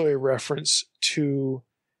also a reference to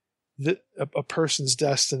a person's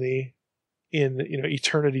destiny in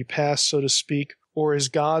eternity past, so to speak, or is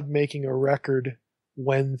God making a record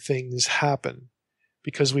when things happen?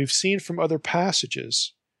 Because we've seen from other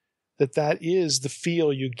passages that is the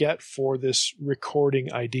feel you get for this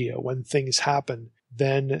recording idea. When things happen,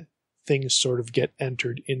 then things sort of get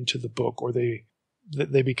entered into the book, or they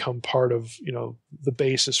become part of the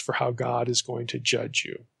basis for how God is going to judge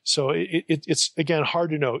you. So it's again hard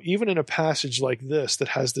to know, even in a passage like this that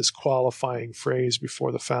has this qualifying phrase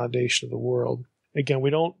before the foundation of the world. Again,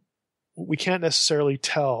 we can't necessarily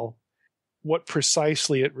tell what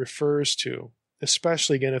precisely it refers to,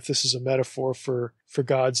 especially again if this is a metaphor for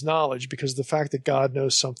God's knowledge, because the fact that God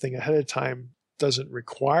knows something ahead of time doesn't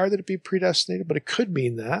require that it be predestinated, but it could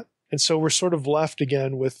mean that. And so we're sort of left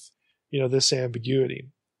again with this ambiguity.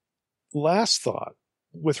 Last thought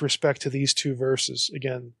with respect to these two verses,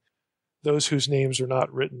 again, those whose names are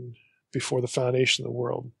not written before the foundation of the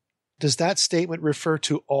world. Does that statement refer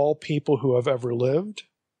to all people who have ever lived,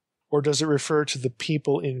 or does it refer to the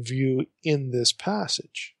people in view in this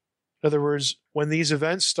passage? In other words, when these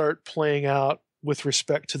events start playing out with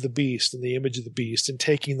respect to the beast and the image of the beast and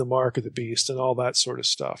taking the mark of the beast and all that sort of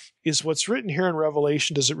stuff, is what's written here in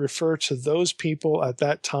Revelation, does it refer to those people at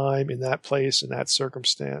that time, in that place, in that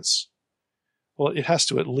circumstance? Well, it has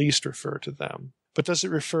to at least refer to them. But does it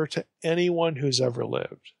refer to anyone who's ever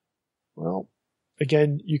lived? Well,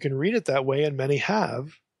 again, you can read it that way, and many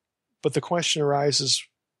have, but the question arises,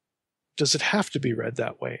 does it have to be read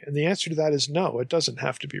that way? And the answer to that is no, it doesn't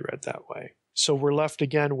have to be read that way. So we're left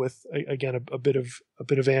again with a bit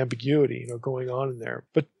of ambiguity, going on in there.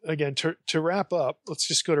 But again, to wrap up, let's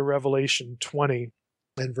just go to Revelation 20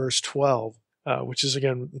 and verse 12, which is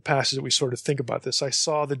again the passage that we sort of think about this. I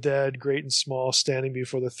saw the dead, great and small, standing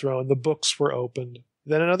before the throne. The books were opened.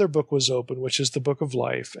 Then another book was opened, which is the book of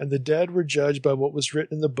life, and the dead were judged by what was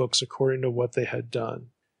written in the books according to what they had done.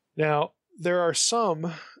 Now, there are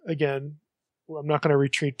some, again, I'm not going to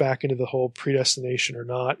retreat back into the whole predestination or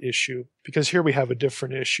not issue, because here we have a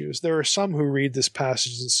different issue. There are some who read this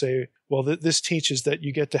passage and say, well, this teaches that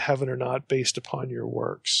you get to heaven or not based upon your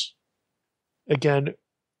works. Again,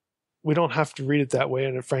 we don't have to read it that way,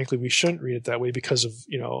 and frankly, we shouldn't read it that way because of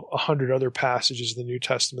 100 other passages in the New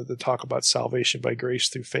Testament that talk about salvation by grace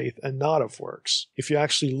through faith and not of works. If you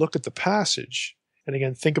actually look at the passage, and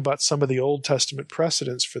again, think about some of the Old Testament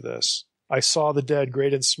precedents for this, I saw the dead,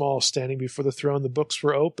 great and small, standing before the throne. The books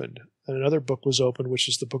were opened, and another book was opened, which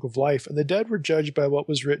is the book of life. And the dead were judged by what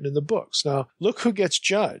was written in the books. Now, look who gets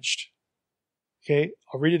judged. Okay,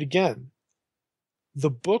 I'll read it again. The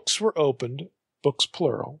books were opened, books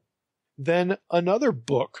plural. Then another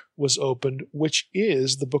book was opened, which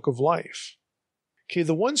is the book of life. Okay,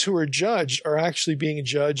 the ones who are judged are actually being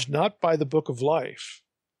judged not by the book of life.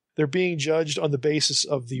 They're being judged on the basis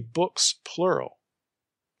of the books plural,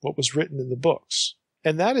 what was written in the books.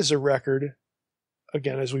 And that is a record,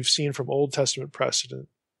 again, as we've seen from Old Testament precedent,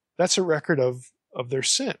 that's a record of their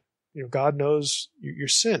sin. God knows your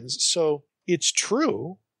sins. So it's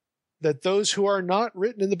true that those who are not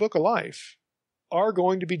written in the book of life are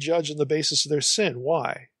going to be judged on the basis of their sin.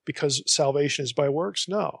 Why? Because salvation is by works?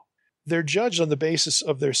 No. They're judged on the basis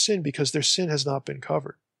of their sin because their sin has not been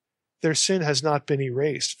covered. Their sin has not been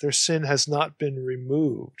erased. Their sin has not been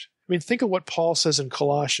removed. I mean, think of what Paul says in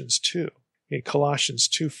Colossians 2, in Colossians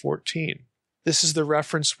 2:14. This is the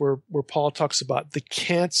reference where Paul talks about the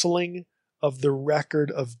canceling of the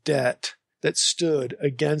record of debt that stood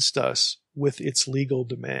against us with its legal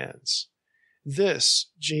demands.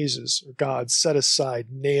 This, Jesus, or God, set aside,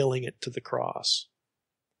 nailing it to the cross.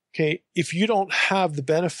 Okay, if you don't have the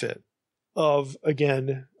benefit of,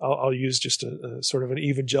 again, I'll use just a sort of an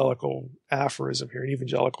evangelical aphorism here, an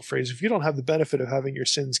evangelical phrase. If you don't have the benefit of having your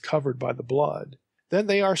sins covered by the blood, then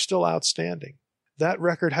they are still outstanding. That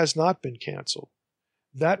record has not been canceled.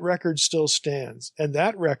 That record still stands. And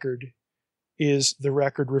that record is the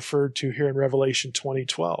record referred to here in Revelation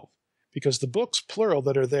 20:12, because the books, plural,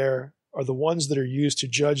 that are there are the ones that are used to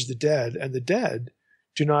judge the dead, and the dead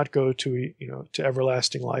do not go to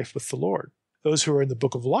everlasting life with the Lord. Those who are in the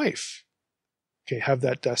book of life, have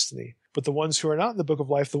that destiny. But the ones who are not in the book of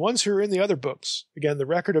life, the ones who are in the other books, again, the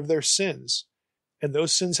record of their sins, and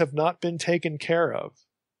those sins have not been taken care of,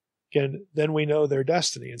 again, then we know their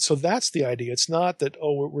destiny. And so that's the idea. It's not that,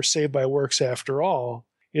 we're saved by works after all.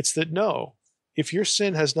 It's that, no, if your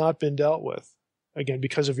sin has not been dealt with, again,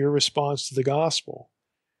 because of your response to the gospel,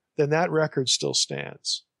 then that record still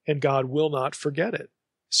stands, and God will not forget it.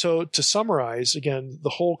 So to summarize, again, the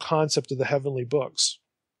whole concept of the heavenly books,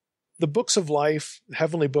 the books of life,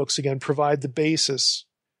 heavenly books, again, provide the basis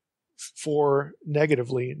for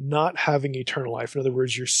negatively not having eternal life. In other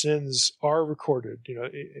words, your sins are recorded.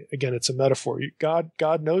 Again, it's a metaphor. God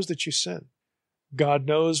knows that you sin. God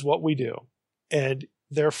knows what we do. And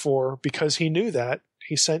therefore, because he knew that,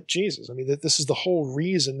 he sent Jesus. I mean, this is the whole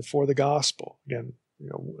reason for the gospel. Again,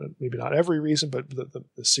 maybe not every reason, but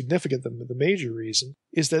the significant, the major reason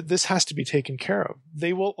is that this has to be taken care of.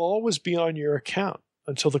 They will always be on your account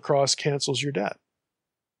until the cross cancels your debt.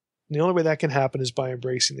 And the only way that can happen is by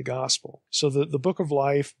embracing the gospel. So the book of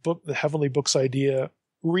life, the heavenly books idea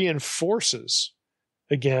reinforces,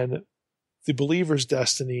 again, the believer's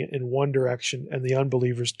destiny in one direction and the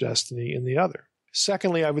unbeliever's destiny in the other.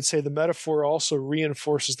 Secondly, I would say the metaphor also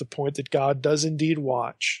reinforces the point that God does indeed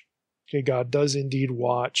watch. Okay, God does indeed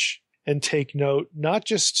watch and take note, not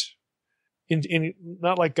just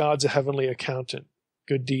not like God's a heavenly accountant,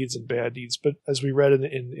 good deeds and bad deeds, but as we read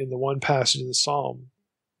in the one passage in the Psalm,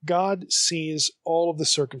 God sees all of the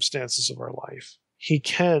circumstances of our life. He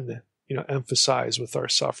can, emphasize with our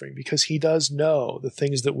suffering because he does know the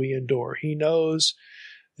things that we endure. He knows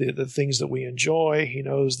the things that we enjoy. He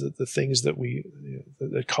knows the things that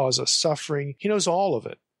that cause us suffering. He knows all of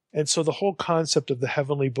it. And so the whole concept of the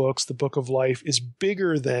heavenly books, the book of life, is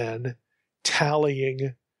bigger than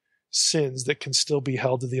tallying sins that can still be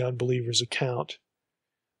held to the unbeliever's account.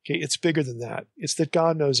 Okay, it's bigger than that. It's that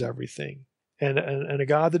God knows everything. And a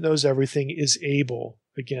God that knows everything is able,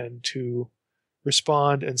 again, to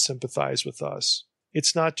respond and sympathize with us.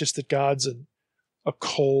 It's not just that God's a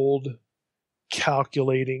cold,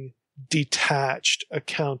 calculating, detached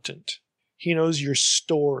accountant. He knows your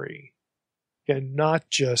story, and not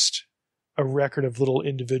just a record of little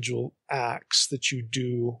individual acts that you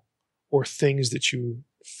do or things that you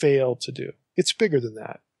fail to do. It's bigger than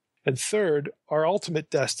that. And third, our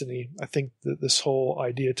ultimate destiny, I think that this whole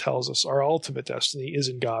idea tells us, our ultimate destiny is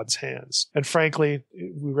in God's hands. And frankly,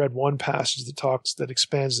 we read one passage that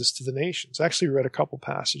expands this to the nations. Actually, we read a couple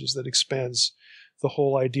passages that expands the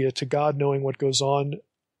whole idea to God knowing what goes on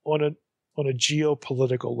a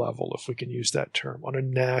geopolitical level, if we can use that term, on a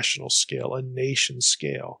national scale, a nation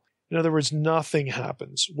scale. In other words, nothing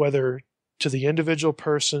happens, whether to the individual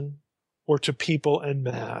person or to people en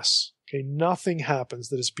masse. Okay, nothing happens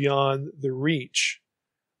that is beyond the reach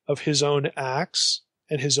of his own acts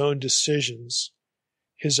and his own decisions,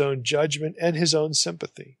 his own judgment and his own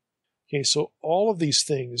sympathy. Okay, so all of these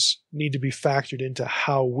things need to be factored into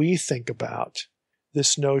how we think about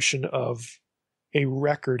this notion of a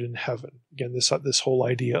record in heaven. Again, this whole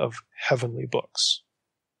idea of heavenly books.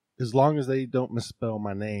 As long as they don't misspell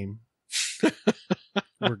my name,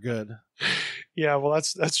 we're good. Yeah, well,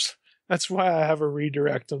 that's why I have a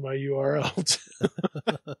redirect on my URL.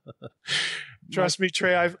 Trust me,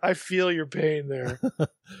 Trey, I feel your pain there.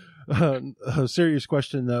 A serious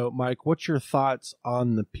question, though, Mike. What's your thoughts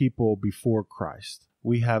on the people before Christ?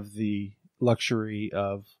 We have the luxury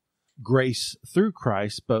of grace through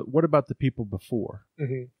Christ, but what about the people before?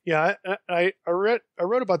 Mm-hmm. Yeah, I wrote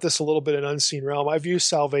about this a little bit in Unseen Realm. I view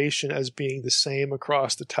salvation as being the same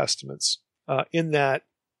across the Testaments, in that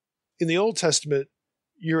in the Old Testament,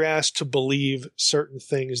 you're asked to believe certain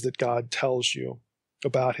things that God tells you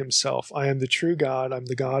about himself. I am the true God. I'm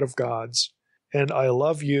the God of gods. And I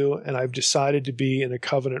love you, and I've decided to be in a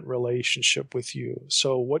covenant relationship with you.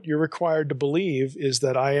 So what you're required to believe is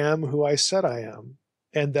that I am who I said I am,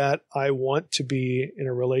 and that I want to be in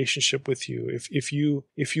a relationship with you. If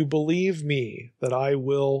you believe me, that I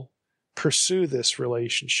will pursue this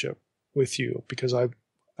relationship with you, because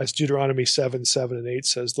as Deuteronomy 7:7 and 8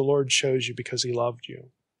 says, the Lord chose you because he loved you.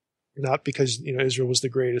 Not because Israel was the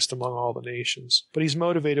greatest among all the nations, but he's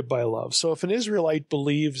motivated by love. So if an Israelite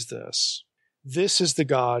believes this is the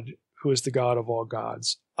God who is the God of all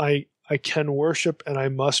gods. I can worship and I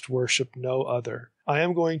must worship no other. I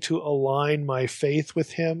am going to align my faith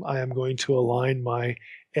with him. I am going to align my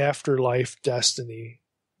afterlife destiny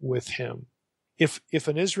with him. If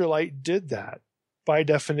an Israelite did that, by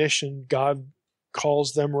definition, God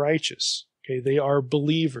calls them righteous. Okay, they are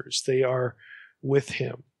believers. They are with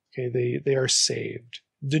him. Okay, they are saved.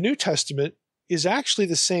 The New Testament is actually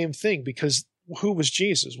the same thing, because who was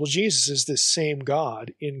Jesus? Well, Jesus is this same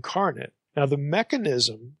God incarnate. Now, the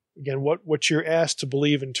mechanism, again, what you're asked to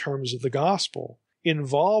believe in terms of the gospel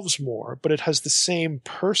involves more, but it has the same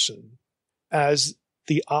person as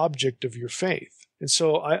the object of your faith. And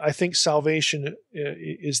so I think salvation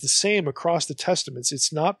is the same across the Testaments.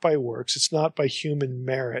 It's not by works. It's not by human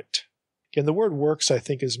merit. Again, the word works, I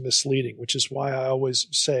think, is misleading, which is why I always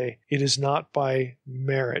say it is not by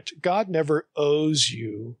merit. God never owes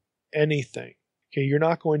you anything. Okay, you're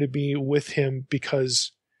not going to be with him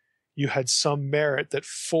because you had some merit that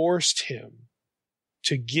forced him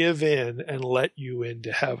to give in and let you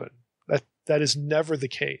into heaven. That is never the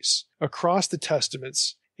case. Across the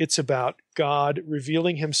Testaments, it's about God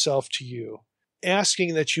revealing himself to you,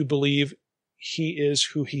 asking that you believe he is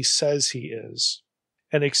who he says he is,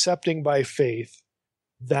 and accepting by faith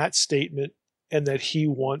that statement and that he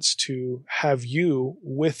wants to have you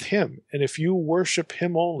with him. And if you worship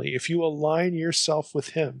him only, if you align yourself with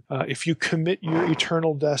him, if you commit your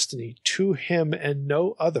eternal destiny to him and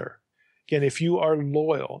no other, again, if you are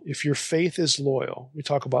loyal, if your faith is loyal, we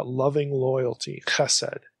talk about loving loyalty,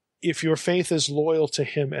 chesed. If your faith is loyal to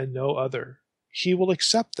him and no other, he will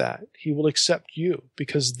accept that. He will accept you,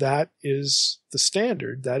 because that is the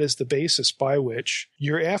standard. That is the basis by which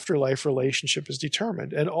your afterlife relationship is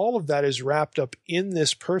determined. And all of that is wrapped up in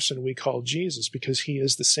this person we call Jesus, because he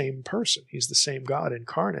is the same person. He's the same God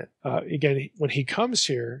incarnate. Again, when he comes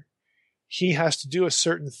here, he has to do a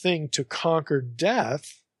certain thing to conquer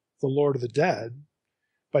death, the Lord of the dead,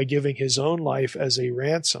 by giving his own life as a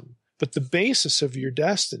ransom. But the basis of your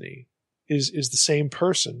destiny is the same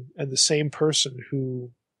person, and the same person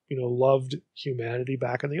who, loved humanity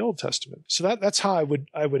back in the Old Testament. So that's how I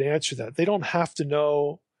would answer that. They don't have to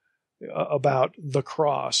know about the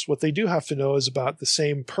cross. What they do have to know is about the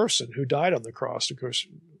same person who died on the cross. Of course,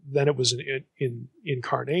 then it was in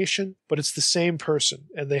incarnation, but it's the same person,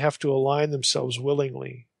 and they have to align themselves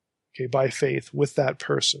willingly, by faith with that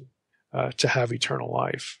person to have eternal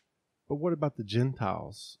life. But what about the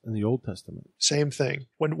Gentiles in the Old Testament? Same thing.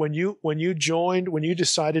 When you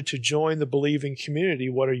decided to join the believing community,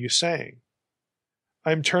 what are you saying?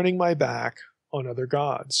 I'm turning my back on other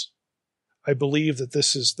gods. I believe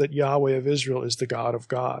that Yahweh of Israel is the God of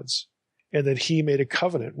gods, and that he made a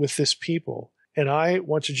covenant with this people, and I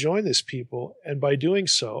want to join this people, and by doing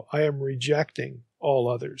so, I am rejecting all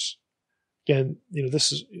others. Again,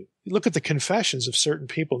 look at the confessions of certain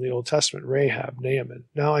people in the Old Testament, Rahab, Naaman.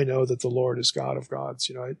 Now I know that the Lord is God of gods.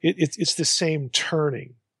 It's the same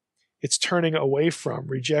turning. It's turning away from,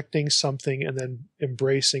 rejecting something, and then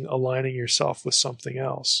embracing, aligning yourself with something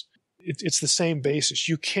else. It's the same basis.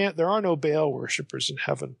 There are no Baal worshipers in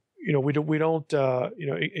heaven. We don't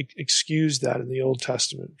excuse that in the Old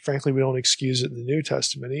Testament. Frankly, we don't excuse it in the New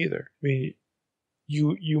Testament either. I mean,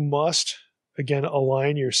 you must, again,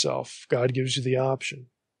 align yourself. God gives you the option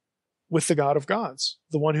with the God of gods,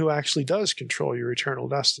 the one who actually does control your eternal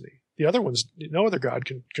destiny. The other ones, no other God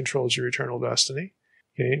controls your eternal destiny.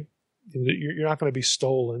 Okay, you're not going to be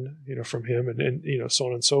stolen, from him, and so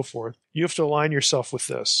on and so forth. You have to align yourself with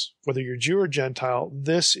this, whether you're Jew or Gentile.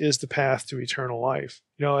 This is the path to eternal life.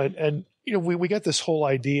 We get this whole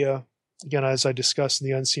idea. Again, as I discussed in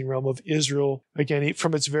the unseen realm of Israel, again,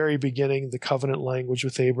 from its very beginning, the covenant language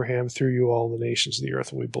with Abraham, through you all the nations of the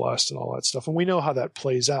earth will be blessed, and all that stuff. And we know how that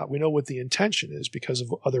plays out. We know what the intention is because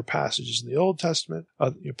of other passages in the Old Testament,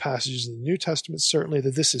 passages in the New Testament, certainly,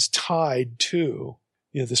 that this is tied to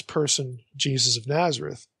this person, Jesus of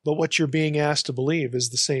Nazareth. But what you're being asked to believe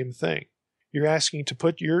is the same thing. You're asking to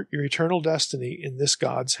put your eternal destiny in this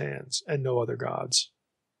God's hands and no other gods.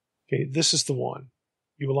 Okay, this is the one.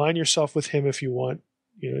 You align yourself with him if you want,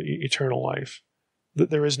 eternal life.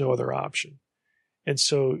 There is no other option. And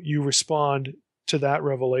so you respond to that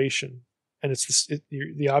revelation, and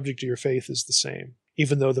the object of your faith is the same,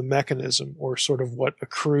 even though the mechanism or sort of what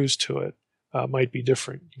accrues to it might be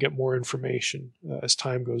different. You get more information as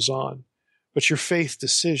time goes on, but your faith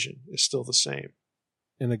decision is still the same.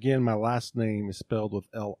 And again, my last name is spelled with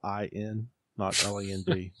L-I-N, not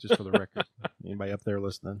L-E-N-D, just for the record. Anybody up there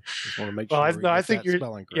listening? Just want to make sure I think you're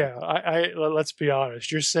spelling correct. Yeah, let's be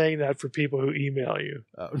honest. You're saying that for people who email you.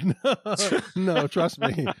 No, trust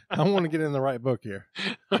me. I want to get in the right book here.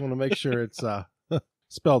 I want to make sure it's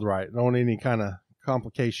spelled right. I don't want any kind of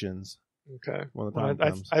complications. Okay. When the time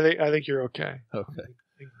comes. I think you're okay. Okay.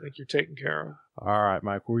 I think you're taken care of. All right,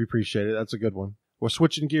 Mike. Well, we appreciate it. That's a good one. We're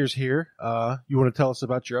switching gears here. You want to tell us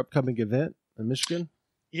about your upcoming event in Michigan?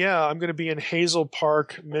 Yeah, I'm going to be in Hazel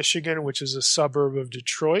Park, Michigan, which is a suburb of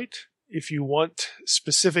Detroit. If you want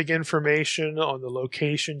specific information on the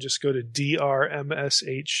location, just go to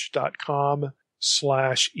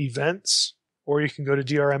drmsh.com/events, or you can go to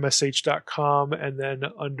drmsh.com, and then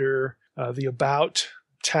under the About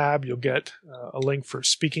tab, you'll get a link for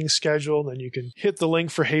speaking schedule. Then you can hit the link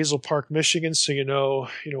for Hazel Park, Michigan, so you know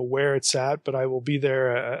where it's at. But I will be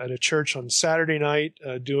there at a church on Saturday night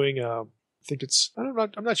doing I think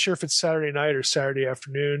I'm not sure if it's Saturday night or Saturday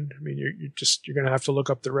afternoon. I mean, you're going to have to look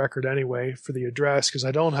up the record anyway for the address, because I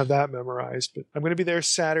don't have that memorized. But I'm going to be there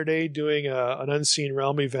Saturday doing an Unseen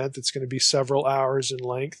Realm event that's going to be several hours in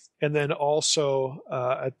length. And then also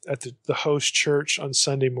at the host church on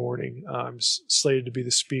Sunday morning, I'm slated to be the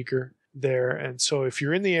speaker. there. And so if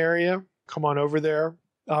you're in the area, come on over there.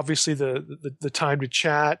 Obviously, the time to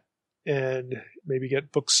chat and maybe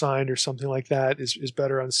get books signed or something like that is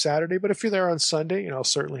better on Saturday. But if you're there on Sunday, I'll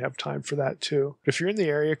certainly have time for that too. But if you're in the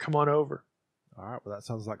area, come on over. All right. Well, that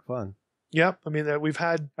sounds like fun. Yep. I mean,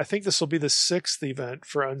 I think this will be the 6th event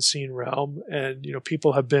for Unseen Realm. And,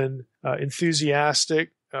 people have been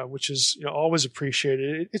enthusiastic, which is always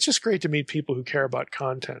appreciated. It's just great to meet people who care about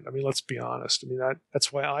content. I mean, let's be honest. I mean,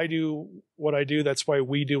 that's why I do what I do. That's why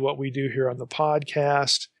we do what we do here on the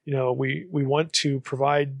podcast. We want to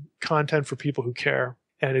provide content for people who care.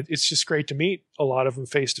 And it's just great to meet a lot of them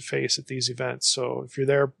face to face at these events. So if you're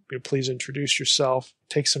there, please introduce yourself.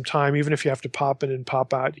 Take some time, even if you have to pop in and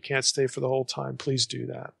pop out. You can't stay for the whole time. Please do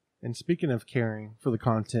that. And speaking of caring for the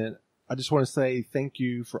content, I just want to say thank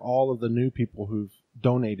you for all of the new people who've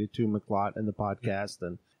donated to McLeod and the podcast.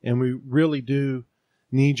 And we really do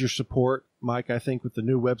need your support. Mike, I think with the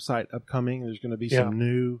new website upcoming, there's going to be some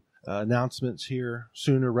new announcements here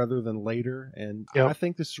sooner rather than later. And I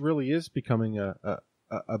think this really is becoming a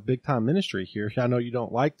big time ministry here. I know you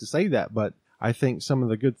don't like to say that, but I think some of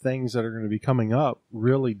the good things that are going to be coming up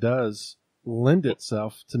really does lend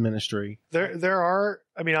itself to ministry. There are,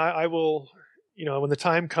 I will, when the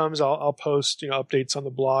time comes, I'll post, updates on the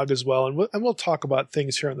blog as well. And we'll talk about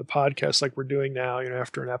things here on the podcast like we're doing now,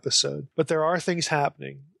 after an episode. But there are things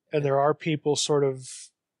happening, and there are people sort of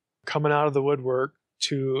coming out of the woodwork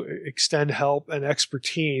to extend help and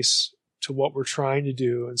expertise to what we're trying to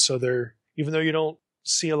do. And so even though you don't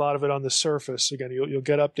see a lot of it on the surface, again, you'll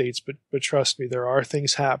get updates, but trust me, there are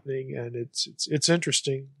things happening, and it's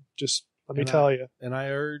interesting. Just let me tell you. And I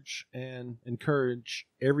urge and encourage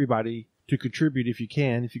everybody to contribute if you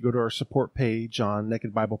can. If you go to our support page on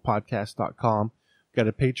nakedbiblepodcast.com, we've got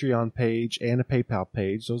a Patreon page and a PayPal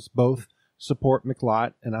page. Those both support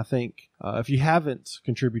McLeod. And I think if you haven't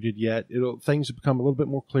contributed yet, things will become a little bit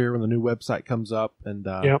more clear when the new website comes up. And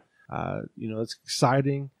it's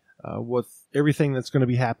exciting with everything that's going to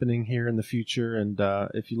be happening here in the future. And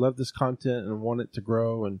if you love this content and want it to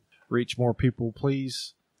grow and reach more people,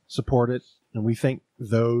 please support it. And we thank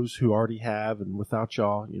those who already have, and without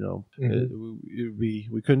y'all,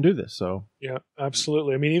 we couldn't do this. So yeah,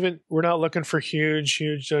 absolutely. I mean, even we're not looking for huge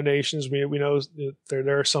donations. We know that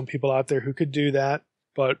there are some people out there who could do that,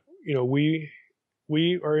 but we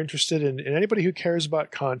are interested in anybody who cares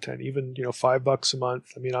about content, even $5 a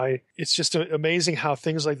month. I mean, it's just amazing how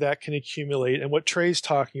things like that can accumulate. And what Trey's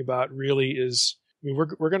talking about really is, we're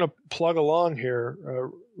going to plug along here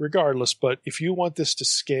regardless, but if you want this to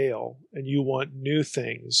scale and you want new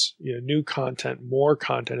things, new content, more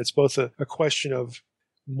content, it's both a question of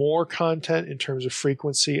more content in terms of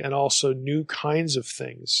frequency and also new kinds of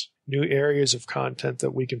things, new areas of content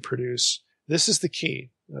that we can produce. This is the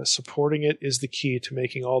key. Supporting it is the key to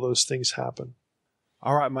making all those things happen.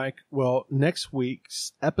 All right, Mike. Well, next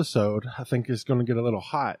week's episode, I think, is going to get a little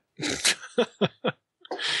hot.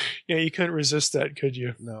 Yeah, you couldn't resist that, could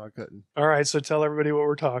you? No, I couldn't. All right, so tell everybody what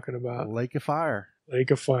we're talking about. Lake of Fire.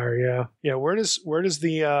 Lake of Fire, yeah. Yeah, where does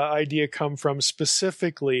the idea come from,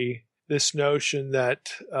 specifically this notion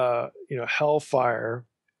that, hellfire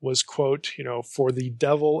was, quote, for the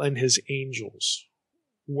devil and his angels?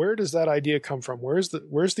 Where does that idea come from? Where's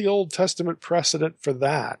the Old Testament precedent for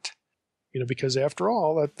that? Because after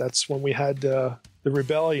all, that's when we had the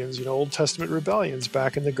rebellions, Old Testament rebellions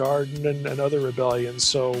back in the garden and other rebellions.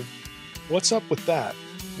 So what's up with that?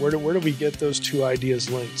 Where do we get those two ideas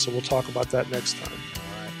linked? So we'll talk about that next time. All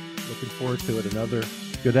right. Looking forward to it. Another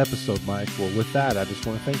good episode, Mike. Well, with that, I just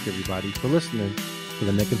want to thank everybody for listening to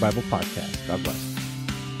the Naked Bible Podcast. God bless.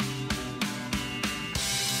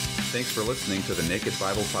 Thanks for listening to the Naked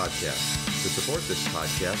Bible Podcast. To support this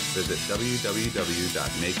podcast, visit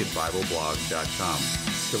www.nakedbibleblog.com.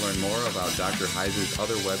 To learn more about Dr. Heiser's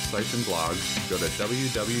other websites and blogs, go to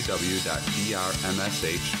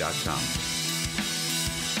www.drmsh.com.